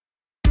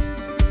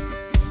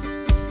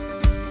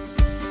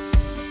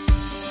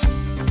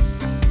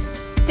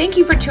Thank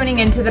you for tuning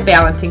into The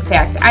Balancing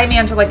Fact. I'm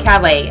Angela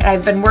Calais, and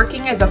I've been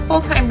working as a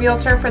full-time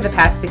realtor for the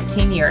past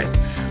 16 years.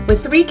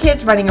 With 3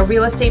 kids running a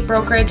real estate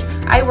brokerage,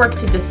 I work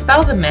to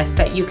dispel the myth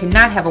that you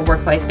cannot have a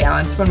work-life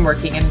balance when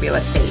working in real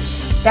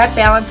estate. That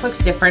balance looks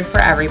different for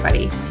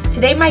everybody.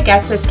 Today my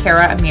guest is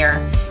Cara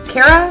Ameer.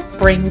 Cara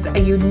brings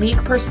a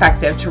unique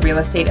perspective to real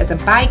estate as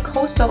a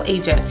bi-coastal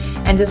agent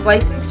and is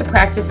licensed to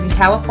practice in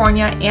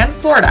California and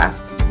Florida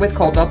with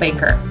Coldwell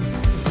Banker.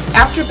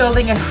 After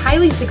building a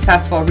highly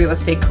successful real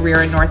estate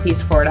career in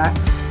Northeast Florida,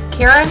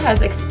 Cara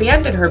has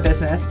expanded her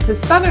business to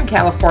Southern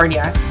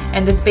California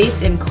and is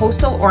based in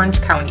coastal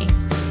Orange County.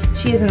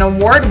 She is an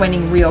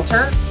award-winning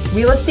realtor,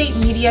 real estate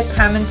media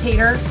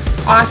commentator,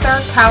 author,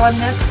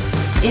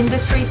 columnist,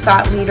 industry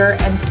thought leader,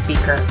 and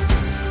speaker.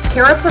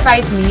 Cara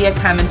provides media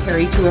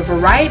commentary to a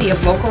variety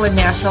of local and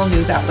national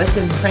news outlets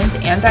in print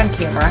and on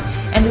camera,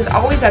 and is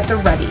always at the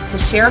ready to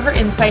share her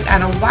insight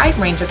on a wide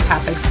range of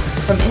topics,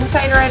 from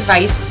insider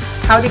advice,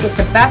 how to get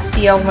the best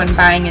deal when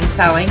buying and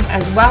selling,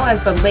 as well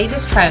as the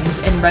latest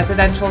trends in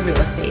residential real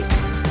estate.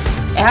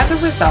 As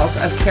a result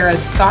of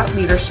Cara's thought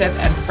leadership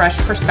and fresh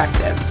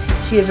perspective,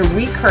 she is a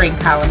recurring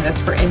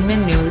columnist for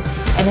Inman News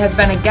and has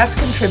been a guest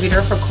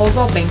contributor for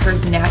Coldwell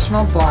Banker's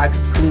national blog,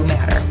 Blue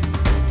Matter.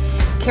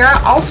 Cara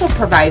also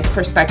provides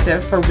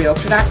perspective for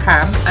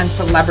Realtor.com on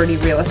celebrity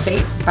real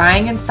estate,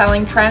 buying and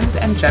selling trends,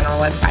 and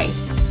general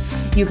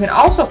advice. You can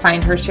also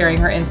find her sharing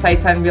her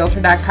insights on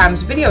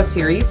Realtor.com's video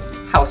series,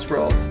 House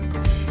Rules.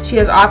 She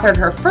has authored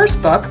her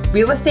first book,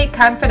 Real Estate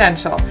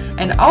Confidential,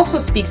 and also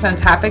speaks on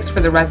topics for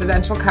the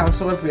Residential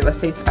Council of Real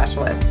Estate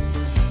Specialists.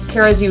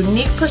 Cara's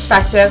unique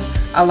perspective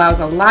allows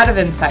a lot of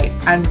insight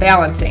on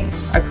balancing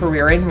a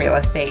career in real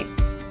estate.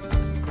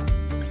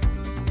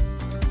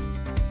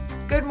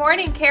 Good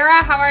morning,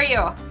 Cara. How are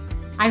you?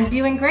 I'm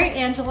doing great,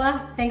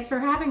 Angela. Thanks for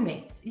having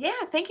me.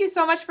 Yeah, thank you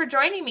so much for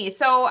joining me.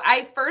 So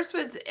I first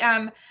was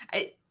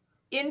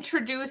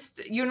introduced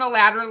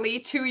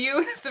unilaterally to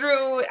you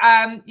through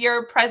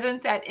your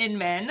presence at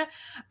Inman.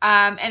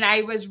 And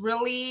I was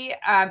really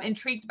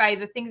intrigued by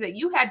the things that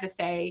you had to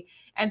say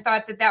and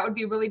thought that that would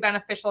be really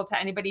beneficial to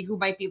anybody who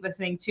might be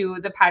listening to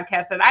the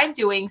podcast that I'm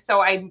doing. So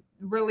I'm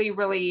really,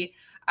 really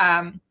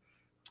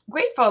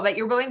grateful that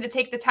you're willing to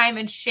take the time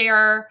and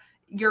share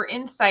your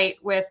insight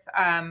with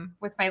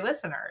my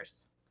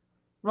listeners.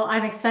 Well,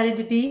 I'm excited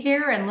to be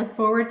here and look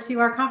forward to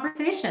our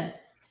conversation.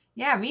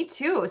 Yeah, me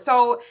too.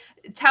 So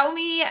tell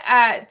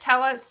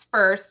us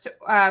first,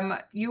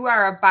 you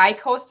are a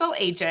bi-coastal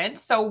agent.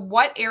 So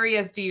what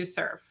areas do you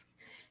serve?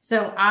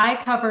 So I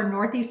cover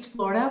Northeast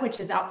Florida,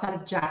 which is outside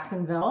of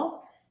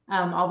Jacksonville,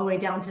 all the way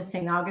down to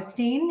St.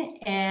 Augustine,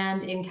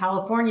 and in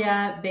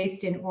California,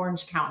 based in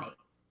Orange County.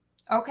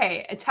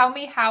 Okay. Tell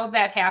me how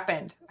that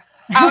happened.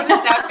 How did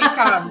that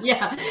become?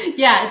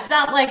 Yeah. It's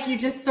not like you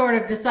just sort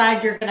of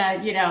decide you're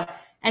going to,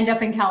 end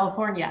up in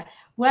California.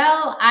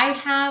 Well, I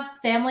have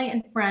family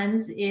and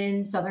friends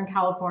in Southern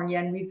California,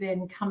 and we've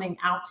been coming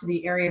out to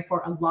the area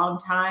for a long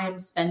time,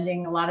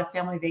 spending a lot of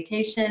family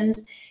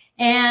vacations.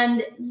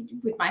 And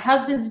with my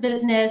husband's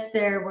business,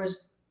 there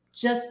was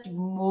just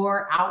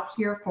more out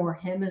here for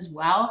him as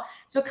well.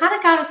 So it kind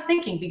of got us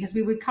thinking, because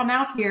we would come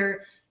out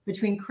here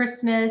between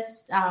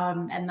Christmas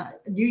and the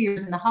New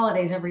Year's and the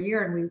holidays every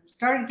year. And we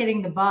started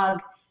getting the bug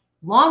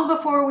long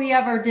before we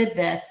ever did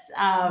this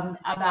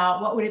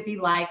about what would it be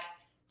like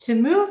to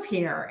move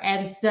here.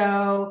 And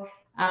so,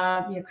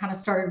 kind of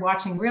started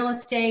watching real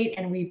estate,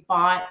 and we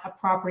bought a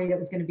property that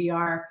was going to be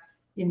our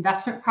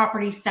investment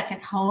property,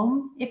 second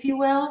home, if you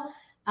will.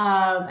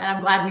 And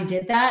I'm glad we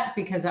did that,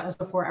 because that was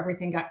before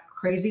everything got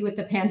crazy with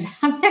the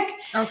pandemic.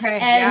 Okay.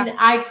 And yeah.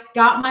 I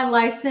got my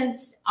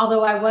license,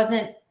 although I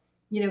wasn't,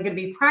 going to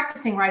be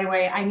practicing right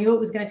away. I knew it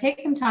was going to take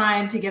some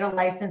time to get a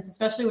license,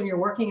 especially when you're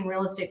working in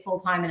real estate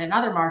full-time in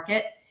another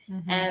market.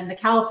 Mm-hmm. And the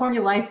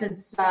California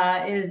license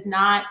is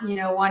not,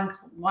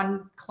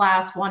 one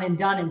class, one and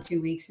done in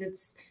 2 weeks.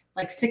 It's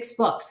like 6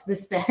 books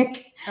this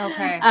thick.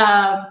 Okay.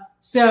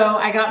 So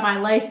I got my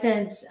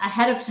license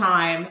ahead of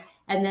time,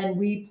 and then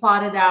we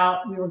plotted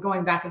out, we were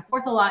going back and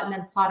forth a lot, and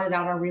then plotted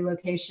out our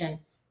relocation.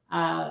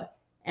 And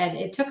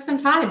it took some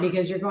time,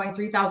 because you're going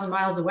 3,000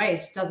 miles away.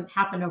 It just doesn't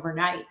happen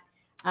overnight.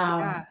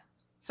 Yeah.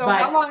 So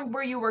how long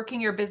were you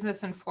working your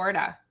business in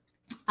Florida?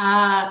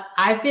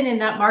 I've been in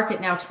that market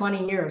now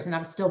 20 years, and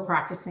I'm still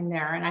practicing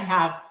there. And I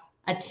have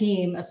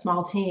a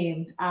small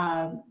team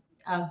of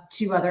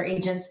 2 other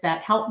agents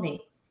that help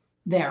me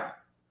there.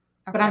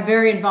 Okay. But I'm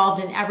very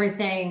involved in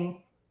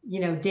everything,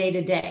 day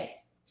to day.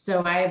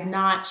 So I have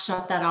not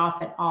shut that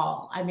off at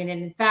all. I mean,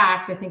 in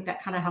fact, I think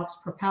that kind of helps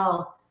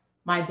propel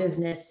my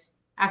business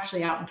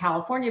actually out in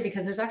California,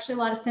 because there's actually a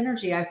lot of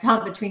synergy I've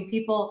found between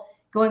people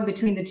going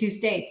between the 2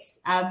 states.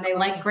 They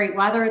like great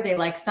weather. They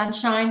like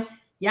sunshine.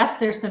 Yes,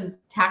 there's some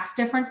tax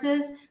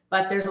differences,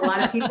 but there's a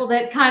lot of people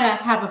that kind of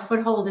have a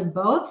foothold in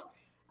both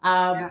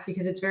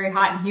because it's very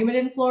hot and humid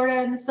in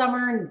Florida in the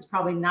summer, and it's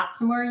probably not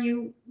somewhere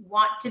you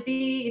want to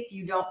be if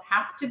you don't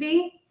have to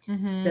be.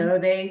 Mm-hmm. So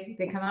they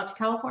come out to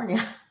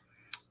California.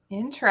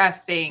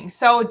 Interesting.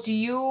 So do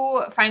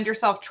you find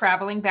yourself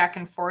traveling back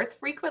and forth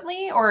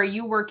frequently, or are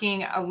you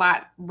working a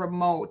lot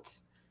remote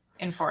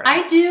in Florida?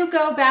 I do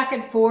go back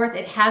and forth.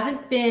 It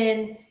hasn't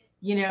been,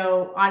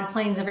 on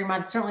planes every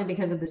month, certainly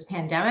because of this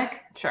pandemic.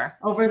 Sure.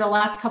 Over the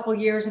last couple of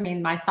years, I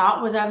mean, my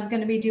thought was I was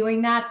going to be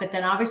doing that, but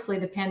then obviously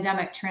the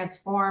pandemic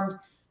transformed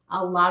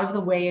a lot of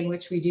the way in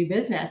which we do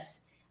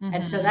business. Mm-hmm.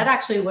 And so that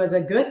actually was a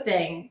good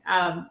thing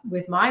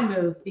with my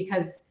move,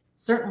 because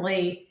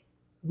certainly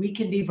we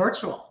can be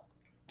virtual.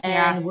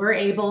 And we're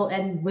able,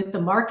 and with the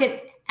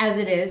market as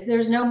it is,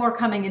 there's no more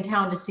coming in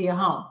town to see a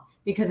home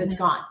because it's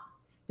gone.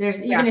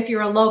 There's even if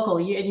you're a local,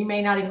 you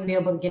may not even be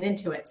able to get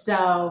into it.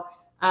 So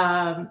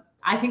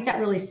I think that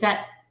really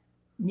set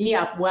me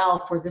up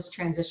well for this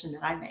transition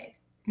that I made.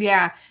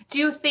 Yeah. Do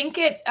you think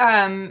it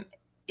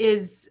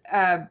is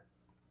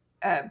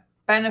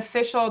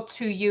beneficial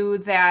to you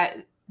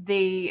that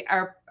they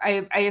are?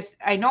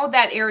 I know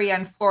that area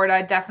in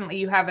Florida, definitely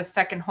you have a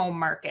second home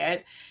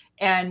market.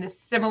 And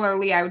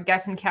similarly, I would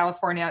guess in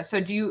California. So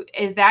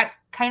is that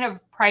kind of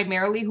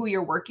primarily who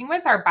you're working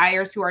with, are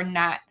buyers who are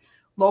not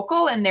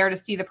local and there to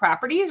see the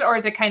properties, or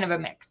is it kind of a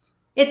mix?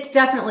 It's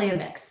definitely a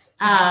mix.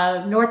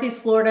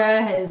 Northeast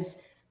Florida is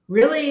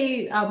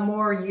really a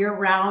more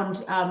year-round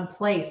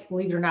place,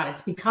 believe it or not.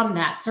 It's become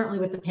that, certainly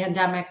with the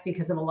pandemic,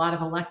 because of a lot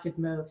of elective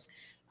moves.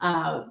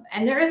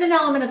 And there is an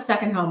element of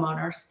second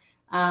homeowners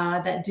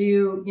that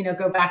do,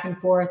 go back and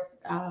forth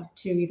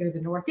to either the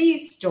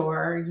Northeast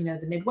or,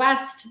 the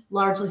Midwest,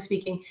 largely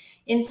speaking.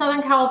 In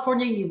Southern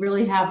California, you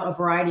really have a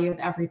variety of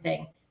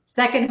everything.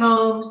 Second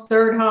homes,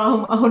 third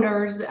home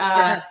owners,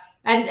 sure.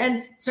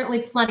 and certainly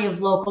plenty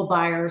of local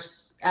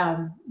buyers,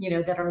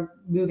 that are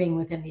moving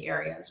within the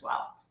area as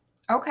well.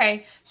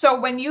 Okay. So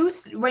when you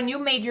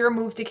made your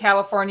move to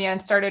California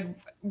and started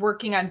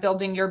working on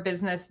building your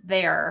business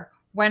there,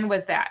 when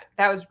was that?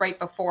 That was right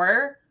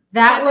before?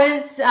 That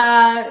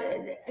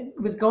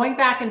was going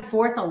back and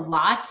forth a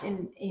lot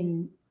in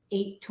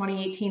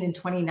 2018 and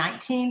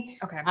 2019.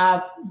 Okay.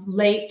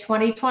 Late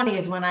 2020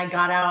 is when I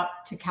got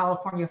out to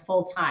California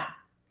full time.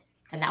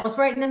 And that was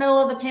right in the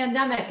middle of the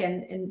pandemic.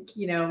 And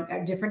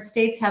different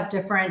states have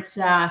different,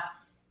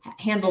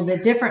 handled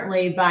it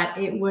differently, but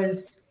it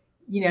was,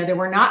 there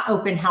were not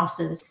open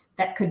houses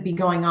that could be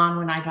going on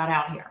when I got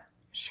out here.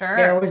 Sure.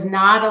 There was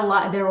not a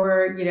lot, there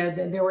were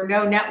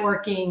no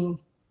networking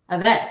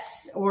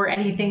events or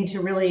anything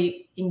to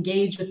really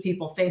engage with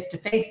people face to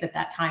face at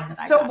that time that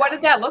I got. So what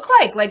did that look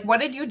like? Like, what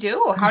did you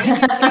do? How did you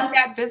get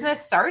that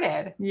business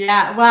started?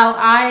 Yeah, well,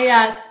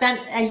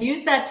 I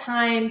used that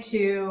time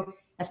to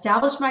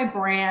establish my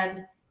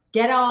brand,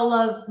 get all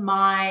of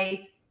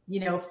my,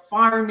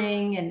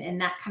 farming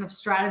and that kind of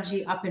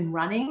strategy up and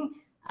running.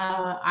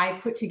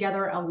 I put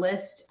together a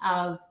list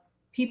of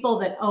people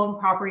that own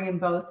property in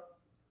both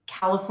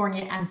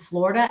California and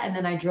Florida. And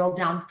then I drilled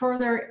down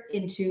further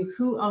into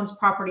who owns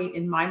property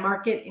in my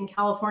market in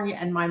California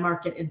and my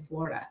market in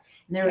Florida.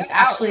 And there was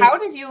how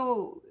did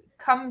you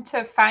come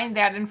to find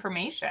that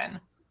information?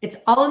 It's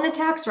all in the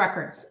tax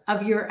records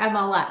of your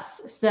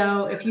MLS.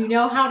 So if you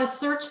know how to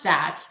search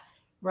that,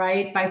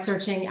 right, by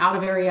searching out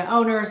of area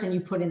owners and you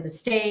put in the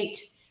state,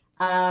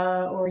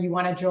 or you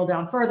want to drill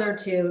down further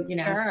to,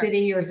 sure.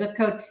 city or zip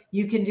code,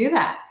 you can do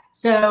that.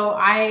 So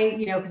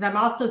because I'm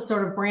also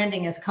sort of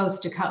branding as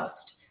coast to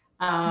coast.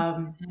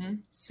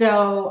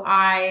 So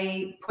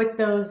I put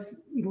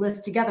those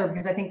lists together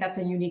because I think that's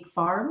a unique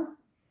farm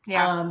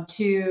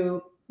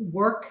to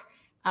work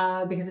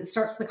because it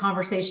starts the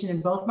conversation in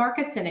both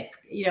markets. And it,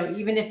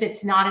 even if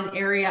it's not an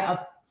area of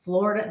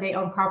Florida, they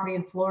own property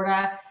in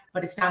Florida,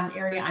 but it's not an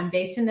area I'm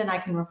based in, then I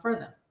can refer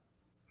them.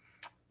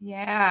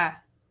 Yeah.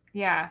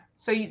 Yeah.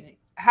 So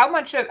how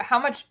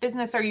much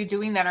business are you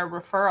doing that are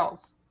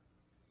referrals?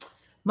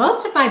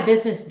 Most of my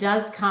business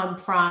does come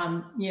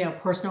from,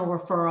 personal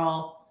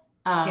referral,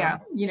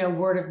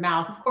 word of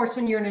mouth. Of course,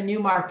 when you're in a new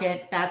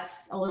market,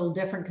 that's a little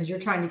different because you're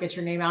trying to get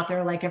your name out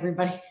there like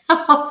everybody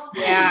else.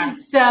 Yeah.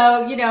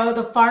 So,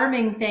 the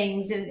farming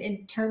things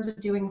in terms of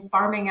doing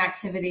farming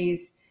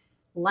activities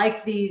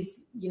like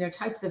these,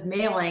 types of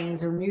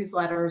mailings or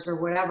newsletters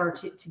or whatever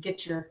to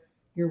get your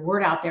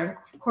word out there.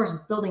 And of course,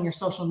 building your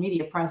social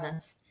media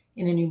presence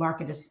in a new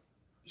market is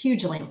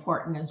hugely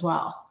important as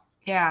well.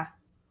 Yeah.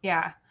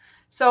 Yeah.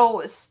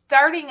 So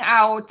starting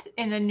out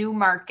in a new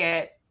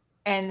market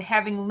and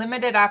having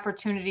limited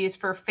opportunities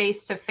for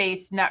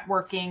face-to-face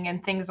networking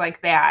and things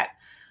like that,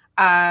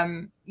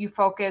 you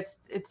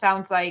focused, it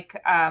sounds like,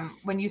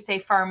 when you say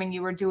farming,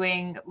 you were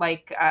doing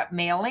like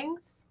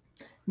mailings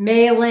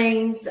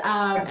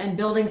and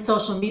building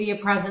social media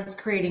presence,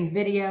 creating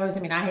videos.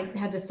 I mean, I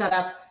had to set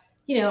up,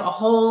 a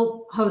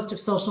whole host of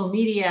social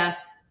media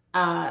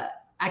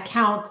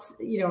accounts,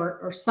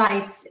 or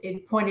sites.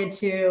 It pointed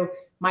to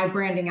my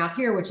branding out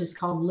here, which is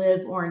called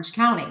Live Orange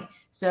County.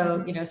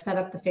 So, set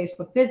up the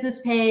Facebook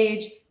business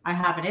page. I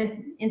have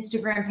an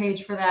Instagram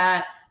page for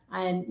that.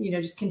 And,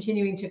 just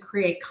continuing to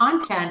create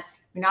content. I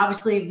mean,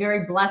 obviously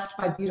very blessed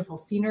by beautiful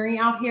scenery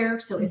out here.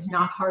 So it's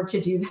not hard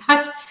to do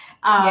that,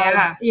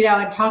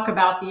 and talk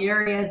about the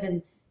areas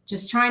and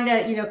just trying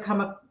to,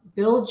 come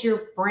build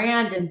your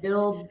brand and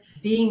build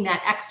being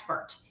that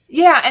expert.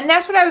 Yeah, and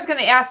that's what I was going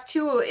to ask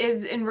too,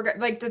 is in regard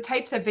like the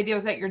types of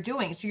videos that you're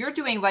doing. So you're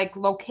doing like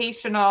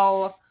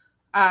locational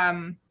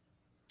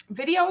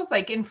videos,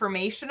 like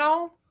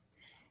informational.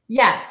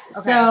 Yes.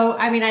 Okay. So,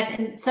 I mean,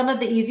 and some of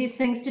the easiest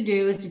things to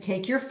do is to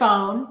take your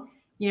phone.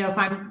 You know, if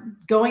I'm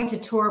going to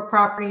tour a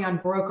property on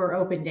broker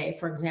open day,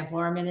 for example,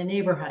 or I'm in a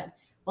neighborhood,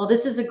 well,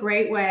 this is a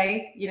great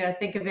way, you know,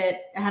 think of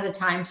it ahead of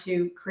time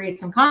to create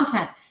some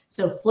content.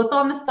 So flip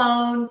on the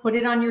phone, put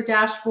it on your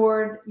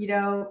dashboard, you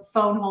know,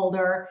 phone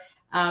holder,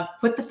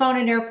 put the phone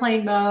in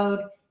airplane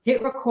mode,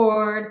 hit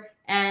record,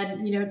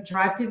 and, you know,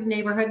 drive through the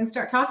neighborhood and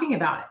start talking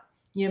about it.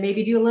 You know,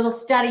 maybe do a little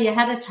study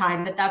ahead of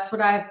time, but that's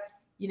what I've,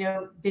 you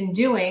know, been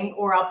doing,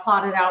 or I'll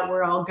plot it out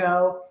where I'll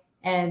go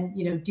and,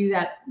 you know, do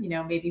that, you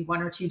know, maybe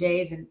 1 or 2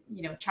 days and,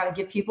 you know, try to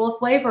give people a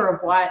flavor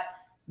of what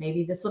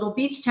maybe this little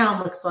beach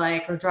town looks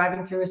like, or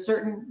driving through a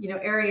certain, you know,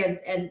 area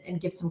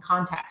and give some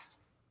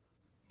context.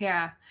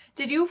 Yeah.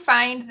 Did you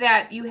find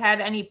that you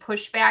had any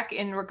pushback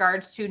in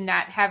regards to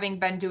not having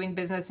been doing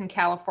business in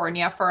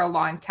California for a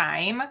long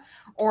time?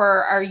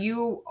 Or are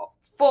you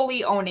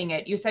fully owning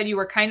it? You said you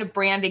were kind of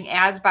branding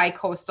as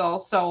bi-coastal.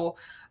 So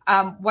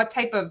what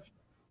type of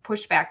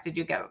pushback did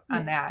you get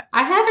on that?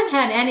 I haven't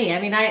had any. I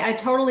mean, I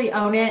totally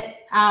own it.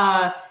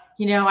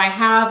 You know, I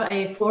have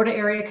a Florida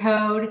area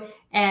code,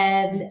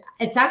 and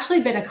it's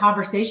actually been a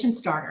conversation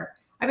starter.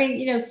 I mean,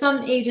 you know,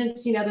 some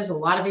agents, you know, there's a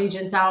lot of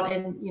agents out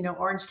in, you know,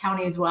 Orange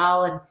County as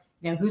well. And,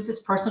 you know, who's this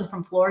person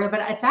from Florida?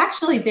 But it's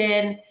actually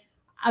been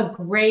a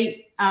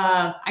great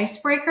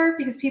icebreaker,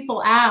 because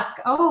people ask,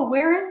 oh,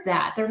 where is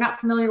that? They're not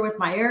familiar with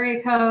my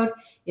area code.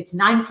 It's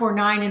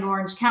 949 in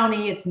Orange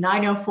County. It's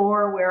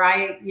 904 where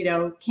I, you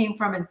know, came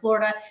from in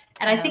Florida.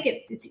 And I think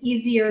it's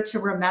easier to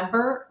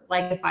remember,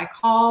 like if I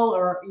call,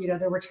 or, you know,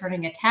 they're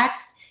returning a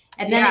text,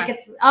 and then it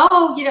gets,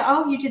 oh, you know,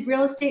 oh, you did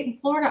real estate in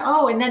Florida.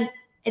 Oh, and then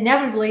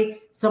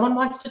inevitably someone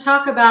wants to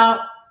talk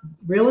about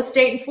real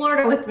estate in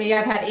Florida with me.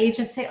 I've had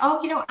agents say,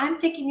 oh, you know, I'm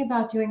thinking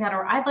about doing that,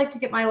 or I'd like to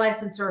get my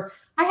license, or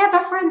I have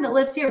a friend that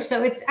lives here.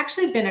 So it's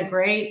actually been a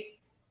great,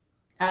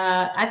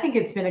 I think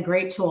it's been a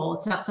great tool.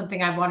 It's not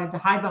something I've wanted to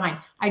hide behind.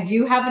 I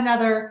do have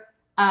another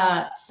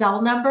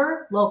cell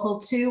number local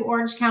to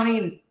Orange County,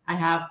 and I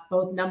have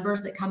both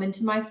numbers that come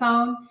into my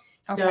phone.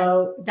 Okay.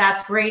 So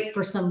that's great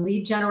for some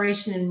lead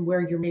generation,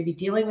 where you're maybe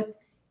dealing with,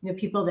 you know,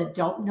 people that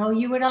don't know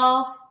you at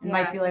all, and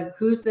might be like,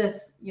 who's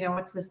this, you know,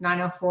 what's this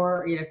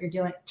 904? You know, if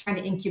you're trying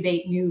to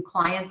incubate new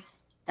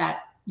clients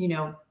that, you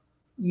know,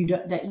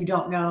 that you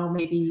don't know,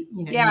 maybe,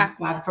 you know, you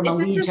got it from a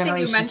lead generation. It's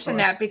interesting you mentioned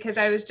that, because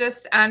I was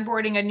just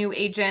onboarding a new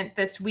agent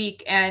this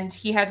week, and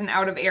he has an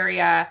out of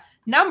area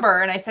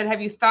number. And I said,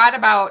 have you thought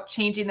about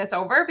changing this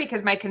over?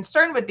 Because my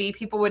concern would be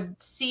people would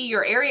see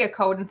your area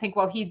code and think,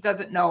 well, he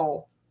doesn't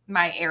know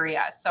my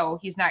area, so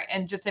he's not,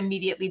 and just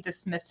immediately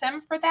dismiss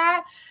him for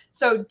that.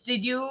 So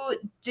did you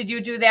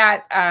do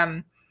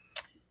that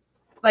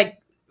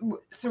like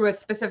through a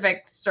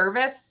specific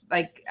service?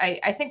 Like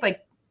I think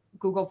like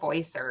Google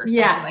Voice or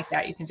something like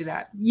that. You can do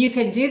that. You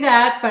can do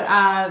that,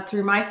 but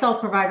through my cell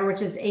provider,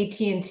 which is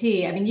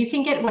AT&T. I mean, you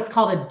can get what's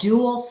called a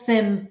dual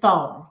SIM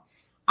phone.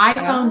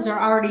 iPhones are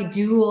already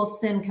dual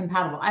SIM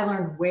compatible. I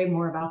learned way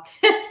more about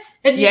this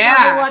than you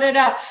probably want to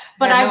know.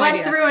 But I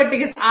went through it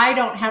because I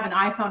don't have an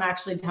iPhone.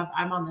 Actually,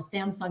 I'm on the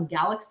Samsung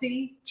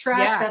Galaxy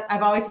track.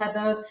 I've always had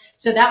those.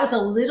 So that was a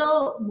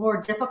little more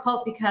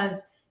difficult,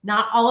 because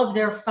not all of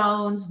their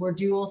phones were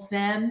dual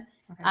SIM.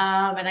 Okay.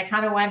 And I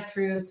kind of went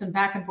through some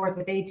back and forth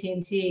with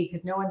AT&T,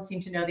 because no one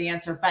seemed to know the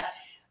answer. But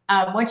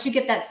once you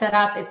get that set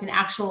up, it's an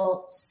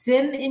actual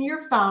SIM in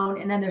your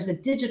phone, and then there's a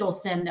digital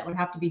SIM that would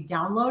have to be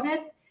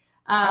downloaded.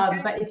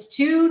 But it's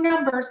 2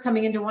 numbers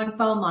coming into one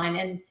phone line.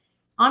 And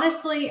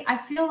honestly, I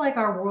feel like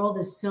our world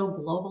is so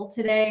global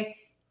today.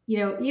 You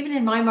know, even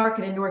in my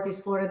market in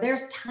Northeast Florida,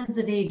 there's tons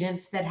of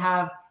agents that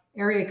have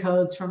area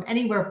codes from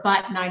anywhere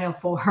but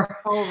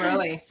 904. Oh,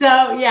 really?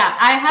 So yeah,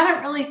 I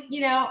haven't really,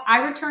 you know, I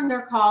return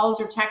their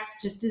calls or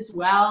texts just as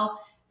well.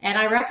 And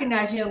I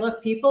recognize, you know,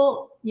 look,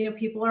 people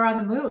are on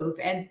the move.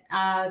 And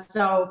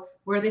so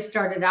where they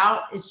started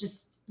out is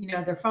just, you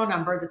know, their phone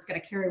number that's going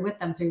to carry with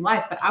them through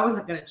life. But I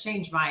wasn't going to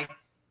change my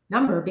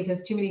number,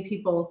 because too many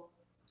people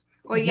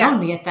know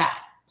me at that.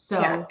 So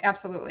yeah,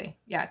 absolutely.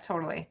 Yeah,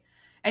 totally.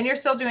 And you're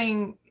still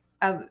doing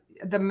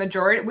the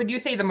majority, would you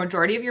say the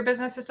majority of your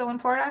business is still in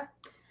Florida?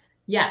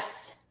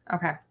 Yes.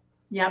 Okay.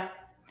 Yep.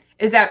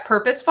 Is that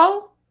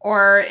purposeful,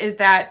 or is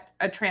that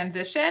a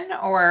transition,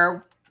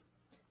 or?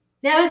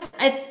 No,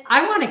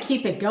 I want to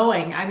keep it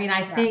going. I mean,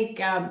 I think,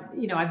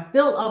 you know, I've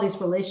built all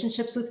these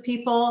relationships with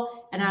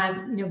people, and I've,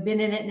 you know, been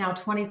in it now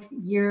 20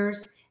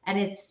 years, and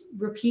it's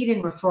repeat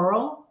and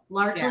referral,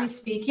 largely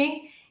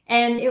speaking.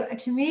 And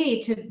to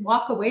me, to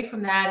walk away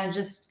from that and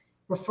just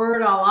refer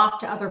it all off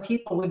to other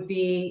people would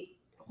be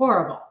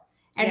horrible.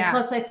 And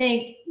plus, I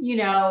think, you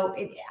know,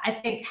 I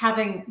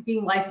think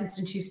being licensed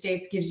in 2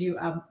 states gives you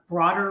a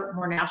broader,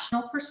 more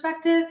national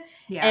perspective.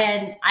 Yeah.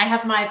 And I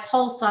have my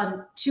pulse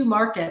on 2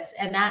 markets,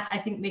 and that I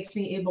think makes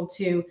me able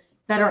to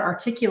better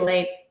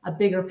articulate a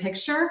bigger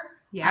picture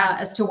Yeah.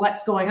 as to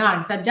what's going on.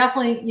 Because I'm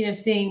definitely,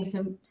 seeing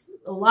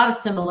a lot of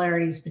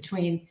similarities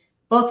between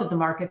both of the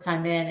markets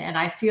I'm in. And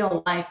I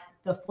feel like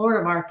the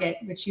Florida market,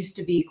 which used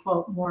to be,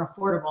 quote, more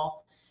affordable,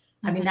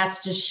 I mean,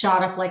 that's just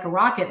shot up like a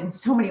rocket in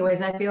so many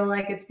ways. I feel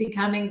like it's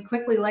becoming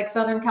quickly like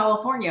Southern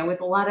California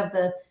with a lot of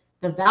the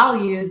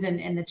values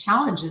and the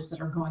challenges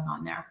that are going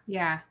on there.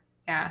 Yeah.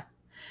 Yeah.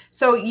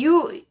 So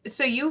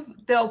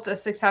you've built a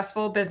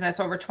successful business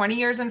over 20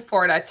 years in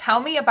Florida. Tell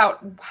me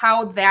about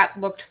how that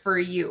looked for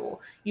you.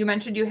 You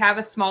mentioned you have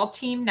a small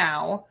team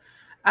now.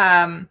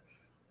 How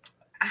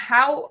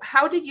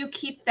did you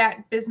keep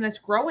that business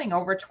growing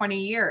over 20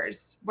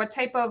 years? What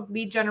type of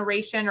lead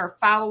generation or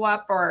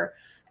follow-up, or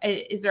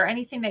is there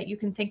anything that you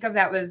can think of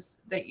that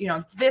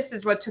this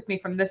is what took me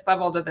from this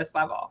level to this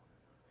level,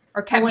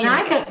 or kept me in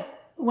the game?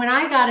 When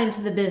I got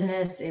into the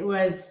business,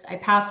 I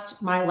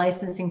passed my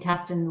licensing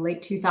test in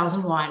late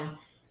 2001,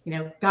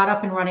 got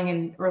up and running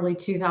in early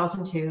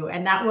 2002.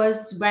 And that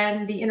was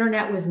when the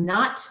internet was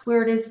not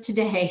where it is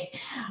today.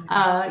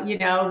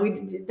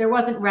 There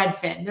wasn't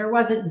Redfin, there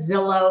wasn't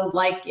Zillow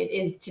like it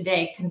is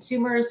today.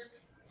 Consumers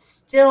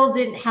still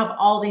didn't have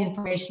all the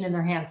information in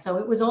their hands. So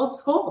it was old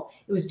school.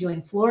 It was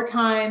doing floor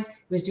time,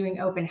 it was doing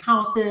open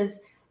houses.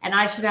 And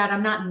I should add,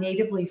 I'm not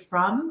natively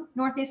from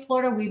Northeast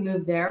Florida. We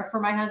moved there for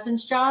my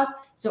husband's job.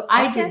 So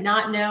I did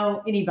not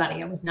know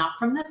anybody. I was not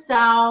from the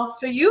South.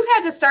 So you've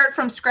had to start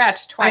from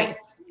scratch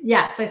twice.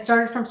 Yes, I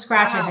started from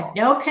scratch. Wow. I had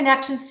no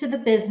connections to the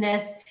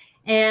business.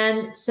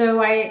 And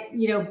so I,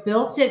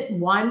 built it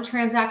one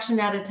transaction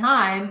at a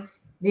time,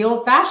 the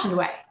old fashioned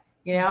way,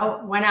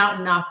 went out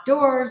and knocked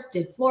doors,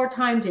 did floor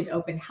time, did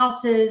open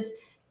houses,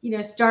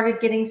 started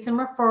getting some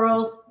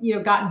referrals,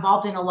 got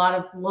involved in a lot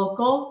of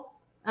local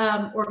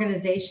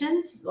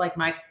organizations like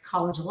my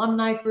college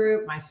alumni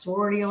group, my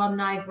sorority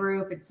alumni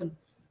group, and some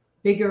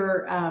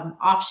bigger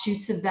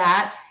offshoots of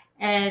that.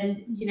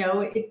 And,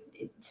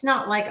 it's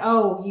not like,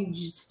 oh, you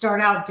just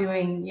start out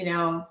doing,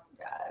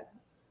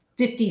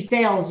 50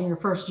 sales in your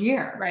first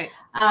year. Right.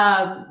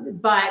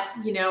 But,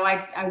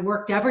 I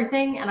worked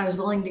everything and I was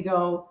willing to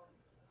go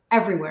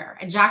everywhere.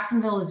 And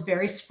Jacksonville is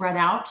very spread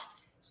out.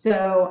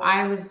 So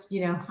I was,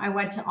 I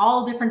went to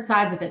all different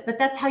sides of it, but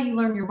that's how you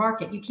learn your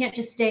market. You can't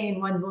just stay in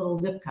one little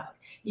zip code.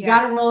 You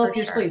got to roll up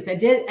your sleeves. I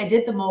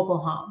did the mobile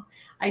home.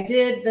 I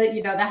did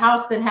the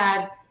house that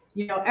had,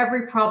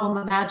 every problem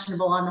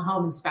imaginable on the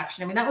home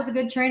inspection. I mean, that was a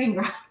good training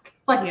ground.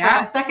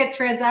 My second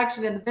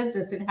transaction in the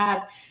business, it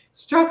had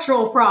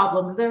structural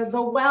problems. The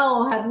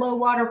well had low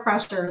water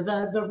pressure.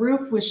 The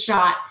roof was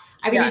shot.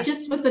 I mean, it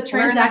just was the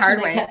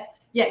transaction that kept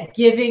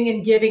giving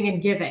and giving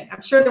and giving.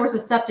 I'm sure there was a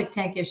septic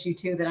tank issue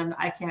too that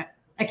I can't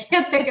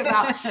think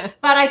about.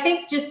 But I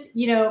think just,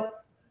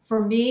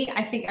 for me,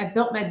 I think I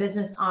built my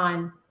business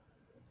on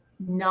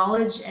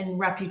knowledge and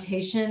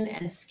reputation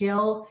and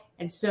skill.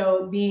 And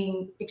so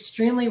being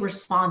extremely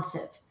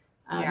responsive,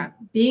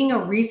 being a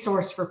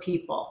resource for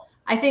people.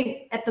 I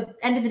think at the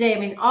end of the day, I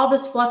mean, all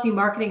this fluffy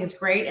marketing is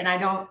great. And I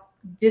don't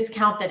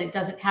discount that it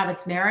doesn't have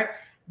its merit,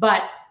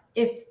 but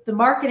if the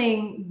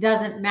marketing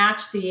doesn't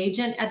match the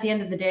agent at the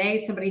end of the day,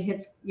 somebody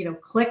hits,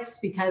 clicks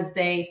because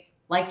they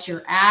liked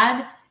your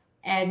ad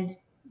and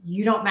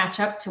you don't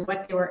match up to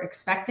what they were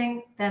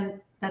expecting,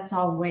 then that's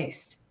all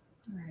waste.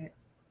 Right.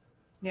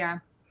 Yeah.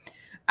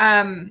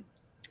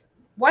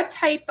 What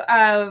type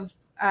of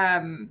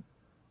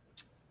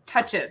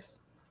touches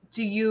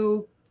do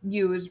you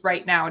use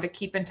right now to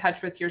keep in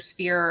touch with your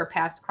sphere or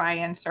past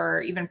clients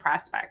or even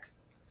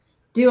prospects?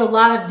 Do a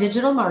lot of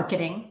digital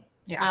marketing.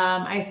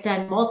 Yeah. I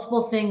send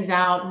multiple things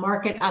out,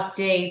 market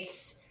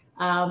updates,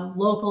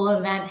 local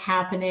event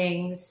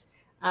happenings,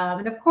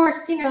 and of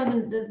course,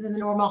 the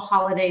normal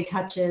holiday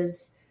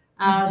touches.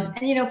 And,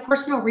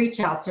 personal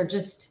reach outs are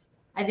just,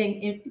 I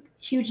think,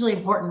 hugely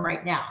important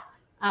right now.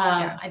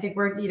 I think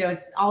we're,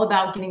 it's all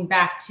about getting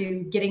back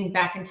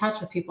in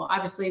touch with people.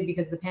 Obviously,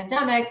 because of the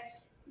pandemic,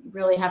 you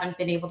really haven't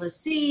been able to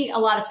see a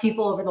lot of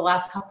people over the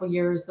last couple of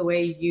years the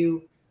way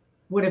you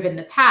would have in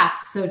the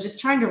past. So just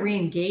trying to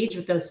re-engage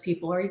with those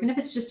people, or even if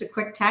it's just a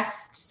quick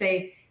text to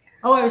say,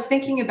 oh, I was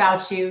thinking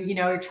about you,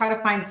 or try to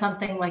find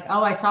something like,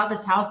 oh, I saw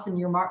this house in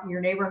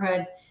your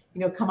neighborhood,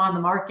 come on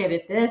the market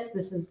at this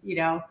is,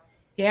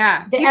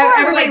 yeah.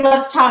 Everybody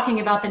loves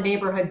talking about the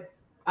neighborhood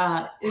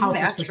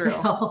houses for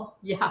sale.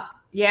 Yeah.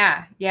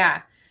 Yeah.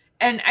 Yeah.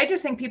 And I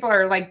just think people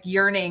are like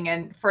yearning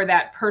and for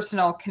that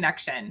personal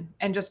connection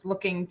and just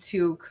looking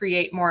to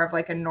create more of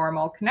like a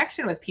normal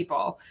connection with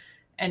people.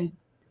 And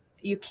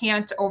you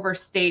can't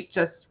overstate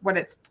just what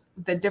it's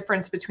the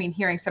difference between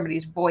hearing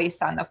somebody's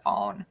voice on the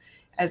phone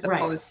as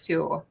opposed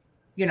to,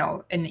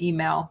 an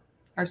email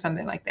or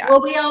something like that.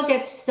 Well, we all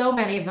get so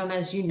many of them,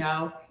 as you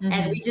know,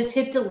 and we just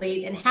hit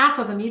delete, and half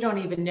of them you don't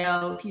even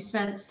know. If you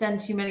send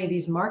too many of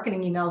these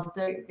marketing emails,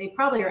 they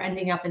probably are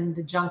ending up in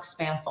the junk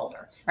spam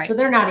folder. Right. So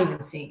they're not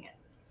even seeing it.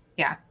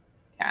 Yeah.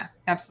 Yeah,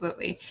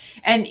 absolutely.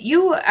 And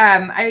you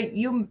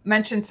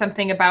mentioned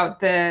something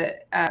about the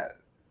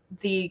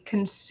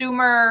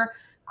consumer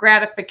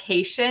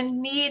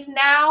gratification need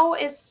now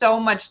is so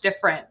much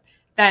different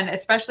than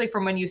especially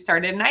from when you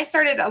started. And I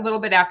started a little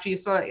bit after you,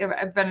 so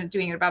I've been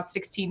doing it about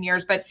 16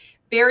 years, but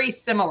very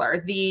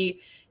similar. The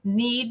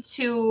need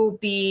to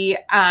be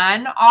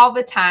on all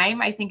the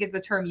time, I think is the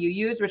term you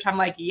used, which I'm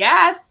like,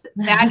 yes,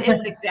 that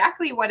is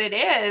exactly what it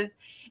is.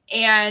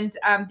 And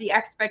the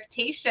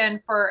expectation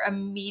for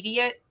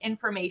immediate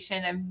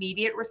information,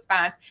 immediate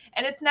response.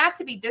 And it's not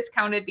to be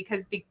discounted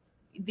because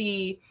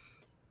the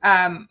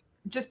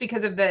just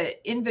because of the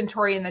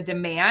inventory and the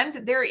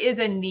demand, there is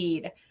a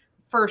need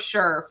for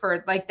sure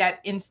for like that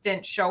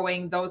instant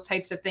showing, those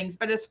types of things.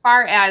 But as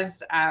far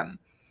as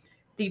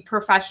the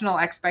professional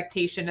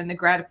expectation and the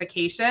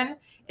gratification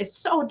is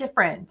so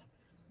different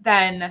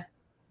than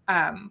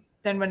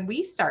when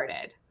we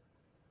started.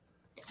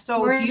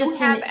 So do you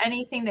have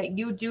anything that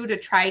you do to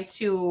try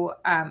to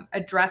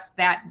address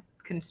that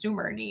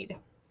consumer need?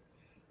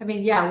 I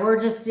mean, yeah, we're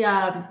just,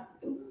 I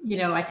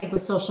think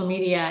with social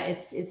media,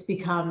 it's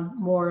become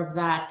more of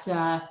that,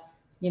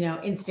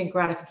 instant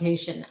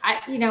gratification.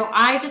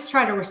 I just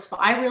try to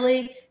respond. I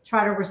really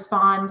try to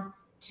respond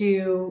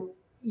to,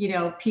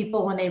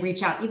 people when they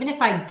reach out, even if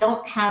I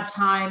don't have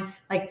time.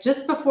 Like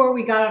just before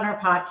we got on our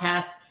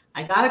podcast,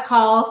 I got a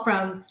call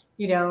from,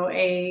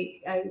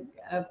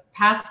 a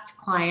past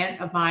client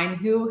of mine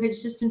who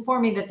has just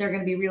informed me that they're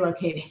going to be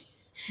relocating.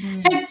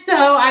 And so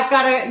I've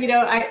got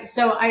to,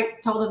 so I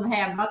told him,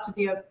 hey, I'm about to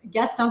be a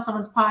guest on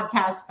someone's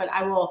podcast, but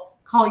I will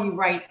call you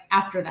right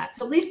after that.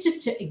 So at least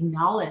just to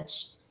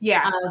acknowledge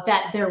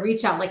that their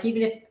reach out, like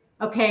even if,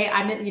 okay,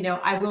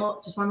 I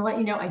will just want to let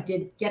you know, I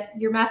did get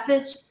your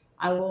message.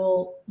 I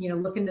will,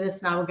 look into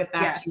this and I will get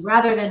back to you,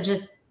 rather than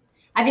just,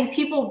 I think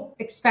people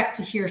expect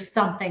to hear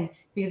something,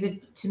 because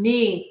to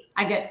me,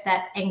 I get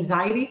that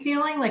anxiety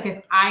feeling. Like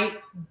if I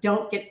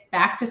don't get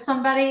back to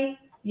somebody,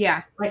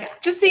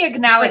 like just the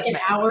acknowledgement.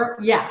 Like an hour.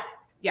 Yeah.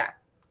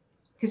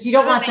 Because you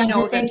don't want them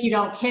to think you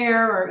don't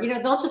care, or,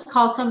 they'll just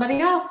call somebody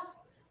else.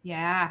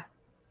 I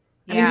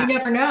mean, you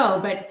never know,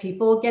 but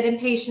people get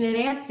impatient and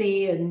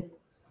antsy. And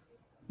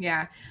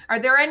are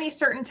there any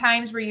certain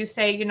times where you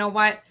say, you know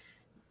what,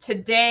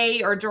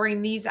 today or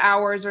during these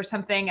hours or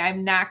something,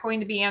 I'm not going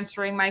to be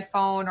answering my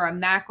phone, or I'm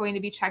not going to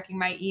be checking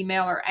my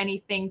email or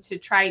anything, to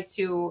try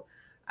to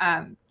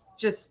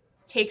just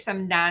take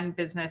some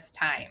non-business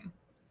time?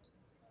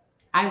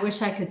 I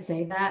wish I could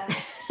say that.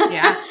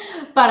 Yeah.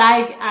 But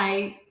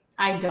I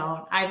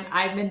don't.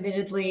 I'm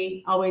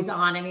admittedly always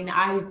on. I mean,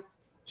 I've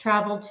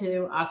traveled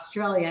to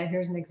Australia.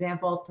 Here's an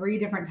example, 3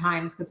 different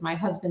times, because my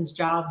husband's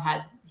job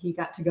he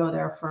got to go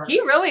there for. He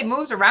really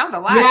moves around a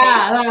lot.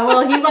 Yeah.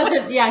 Well,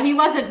 he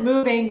wasn't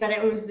moving, but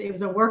it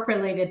was a work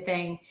related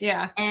thing.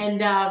 Yeah.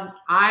 And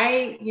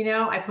I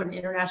put an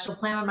international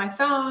plan on my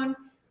phone.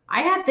 I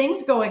had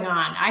things going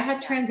on. I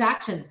had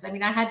transactions. I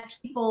mean, I had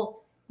people,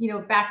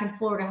 back in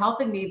Florida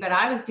helping me, but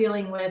I was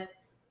dealing with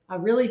a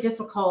really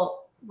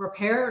difficult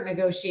repair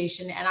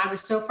negotiation. And I was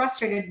so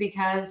frustrated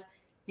because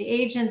the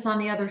agents on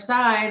the other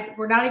side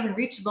were not even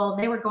reachable,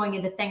 and they were going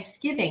into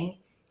Thanksgiving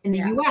in the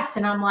US.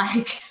 And I'm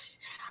like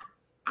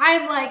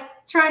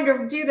trying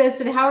to do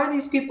this, and how are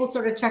these people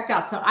sort of checked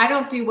out? So I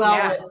don't do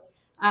well with,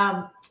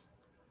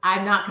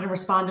 I'm not going to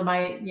respond to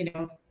my,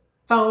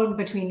 phone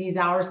between these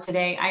hours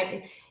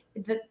today.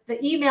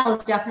 The email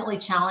is definitely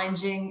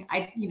challenging.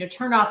 I,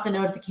 turn off the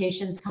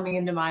notifications coming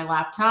into my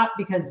laptop,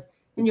 because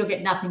then you'll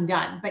get nothing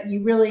done. But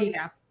you really,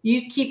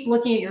 you keep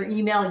looking at your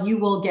email, you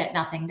will get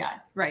nothing done.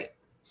 Right.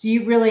 So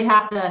you really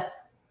have to,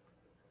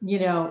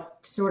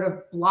 sort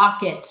of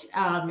block it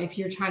if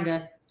you're trying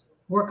to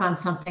work on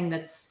something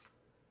that's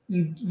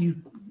you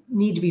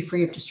need to be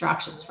free of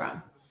distractions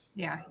from.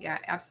 Yeah,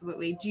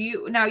 absolutely.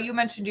 Now you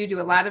mentioned you do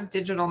a lot of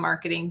digital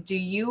marketing. Do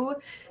you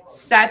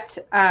set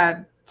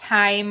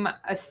time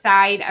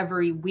aside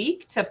every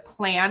week to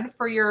plan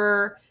for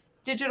your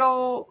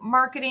digital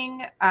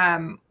marketing?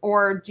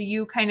 Or do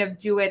you kind of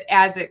do it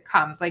as it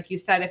comes? Like you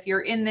said, if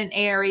you're in an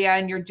area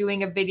and you're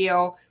doing a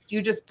video, do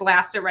you just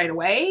blast it right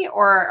away?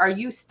 Or are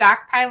you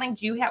stockpiling?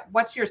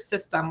 What's your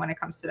system when it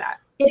comes to that?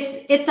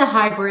 It's a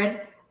hybrid.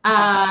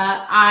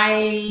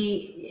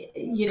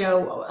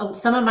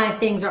 Some of my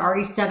things are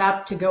already set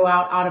up to go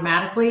out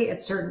automatically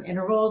at certain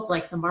intervals,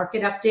 like the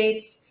market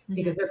updates,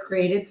 because they're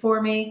created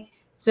for me.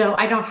 So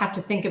I don't have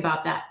to think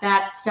about that.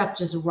 That stuff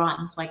just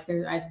runs. Like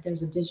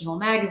there's a digital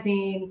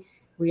magazine,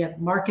 we have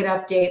market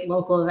update,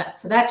 local events.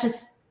 So that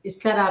just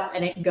is set up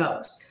and it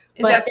goes.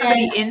 Is that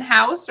somebody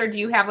in-house, or do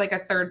you have like a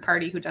third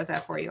party who does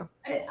that for you?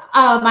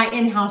 My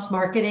in-house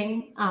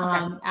marketing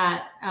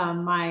at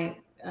my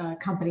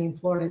company in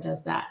Florida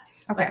does that.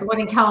 Okay. But the one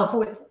in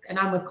California, and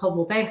I'm with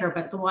Coldwell Banker,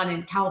 but the one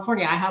in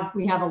California,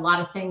 we have a lot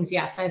of things.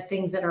 Yes, I have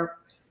things that are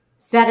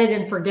set it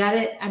and forget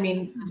it. I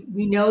mean,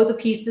 we know the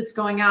piece that's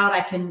going out.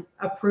 I can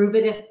approve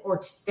it or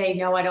to say,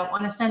 no, I don't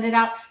want to send it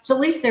out. So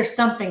at least there's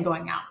something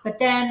going out. But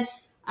then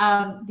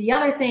the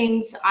other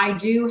things, I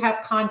do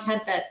have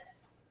content that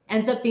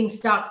ends up being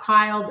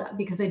stockpiled,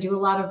 because I do a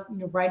lot of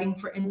writing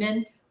for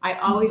Inman. I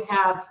always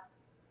have,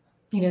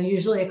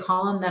 usually a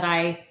column that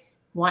I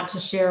want to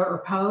share or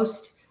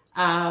post.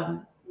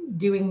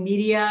 Doing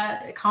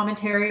media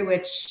commentary,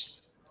 which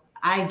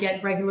I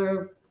get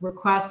regular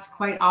requests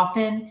quite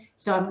often.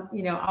 So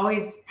I'm,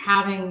 always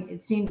having,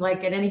 it seems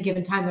like at any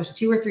given time, there's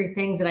 2 or 3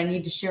 things that I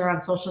need to share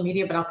on social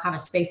media, but I'll kind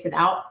of space it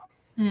out,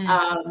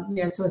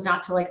 so as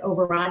not to like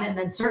overrun. And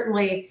then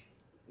certainly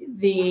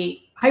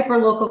the hyper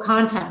local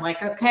content,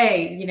 like,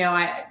 okay,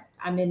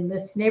 I'm in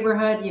this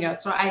neighborhood,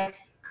 so I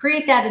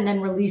create that and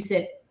then release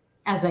it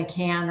as I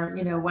can,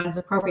 or, when it's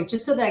appropriate,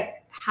 just so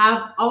that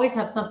I always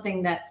have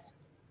something that's,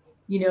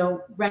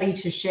 ready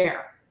to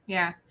share.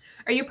 Yeah.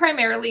 Are you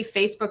primarily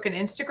Facebook and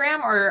Instagram,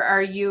 or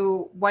are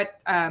you,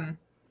 what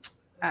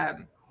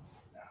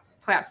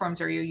platforms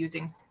are you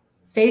using?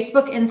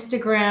 Facebook,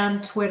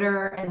 Instagram,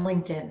 Twitter, and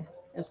LinkedIn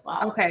as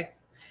well. Okay.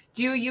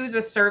 Do you use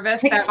a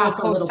service TikTok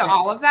that will post to bit.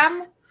 all of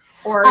them,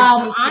 or do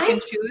you pick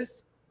and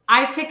choose?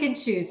 I pick and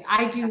choose.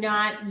 I do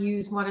not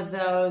use one of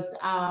those.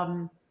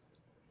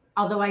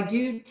 Although I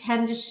do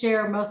tend to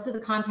share most of the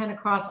content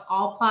across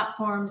all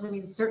platforms. I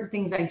mean, certain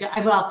things I do,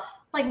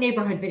 like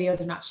neighborhood videos,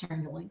 I'm not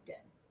sharing to LinkedIn,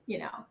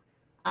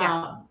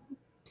 Yeah.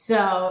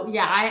 So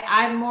yeah,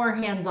 I'm more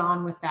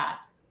hands-on with that.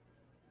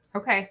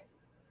 Okay.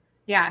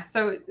 Yeah.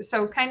 So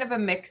kind of a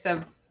mix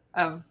of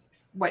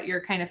what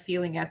you're kind of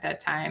feeling at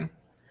that time.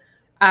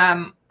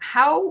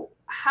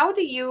 How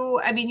do you,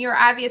 I mean, you're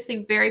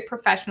obviously very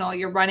professional.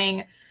 You're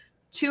running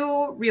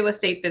 2 real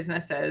estate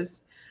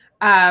businesses.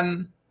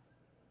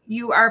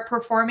 You are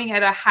performing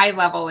at a high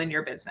level in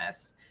your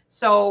business.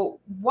 So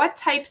what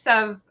types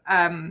of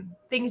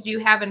things do you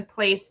have in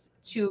place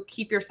to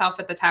keep yourself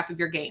at the top of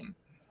your game?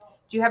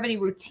 Do you have any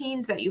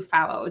routines that you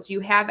follow? Do you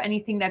have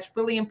anything that's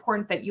really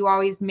important that you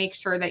always make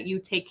sure that you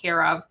take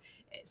care of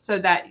so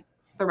that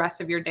the rest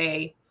of your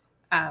day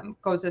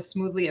goes as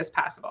smoothly as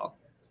possible?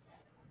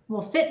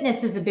 Well,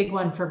 fitness is a big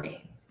one for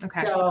me.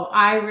 Okay. So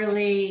I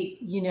really,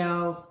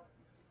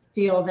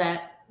 feel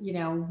that,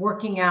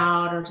 working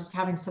out or just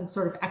having some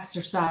sort of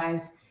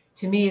exercise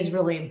to me is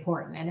really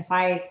important. And if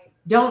I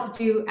don't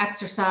do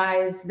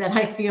exercise, then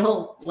I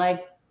feel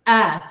like,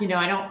 I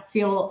don't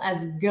feel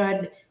as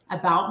good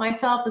about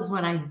myself as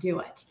when I do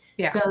it.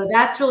 Yeah. So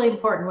that's really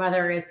important,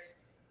 whether it's,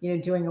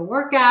 doing a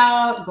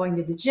workout, going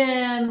to the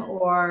gym,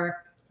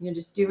 or,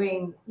 just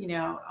doing,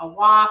 a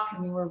walk. I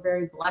mean, we're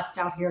very blessed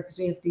out here because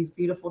we have these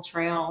beautiful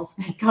trails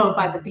that go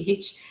by the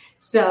beach.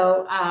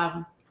 So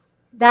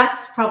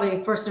that's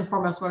probably first and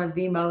foremost one of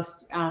the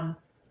most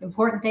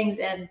important things,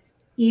 and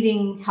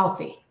eating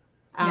healthy.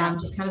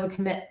 Just kind of a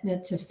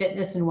commitment to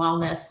fitness and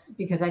wellness,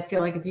 because I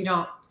feel like if you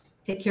don't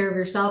take care of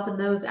yourself in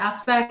those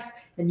aspects,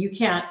 then you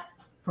can't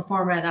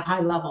perform at a high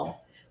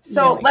level.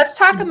 So let's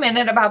talk a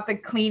minute about the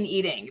clean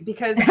eating,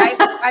 because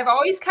I've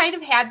always kind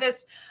of had this,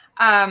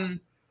 I've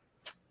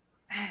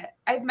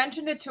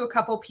mentioned it to a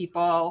couple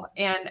people,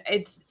 and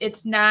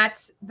it's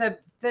not the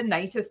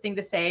nicest thing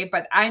to say,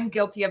 but I'm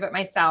guilty of it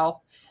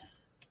myself.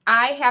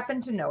 I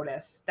happen to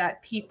notice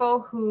that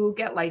people who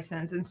get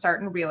licensed and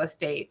start in real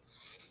estate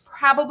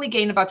probably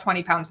gain about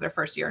 20 pounds their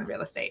first year in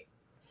real estate.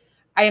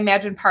 I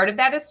imagine part of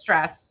that is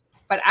stress,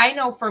 but I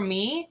know for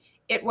me,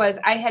 it was,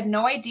 I had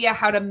no idea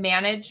how to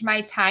manage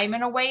my time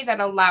in a way that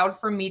allowed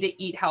for me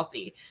to eat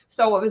healthy.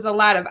 So it was a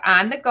lot of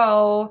on the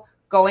go,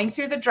 going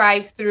through the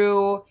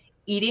drive-through,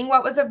 eating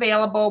what was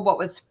available, what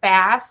was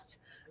fast.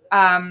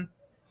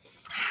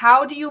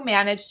 How do you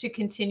manage to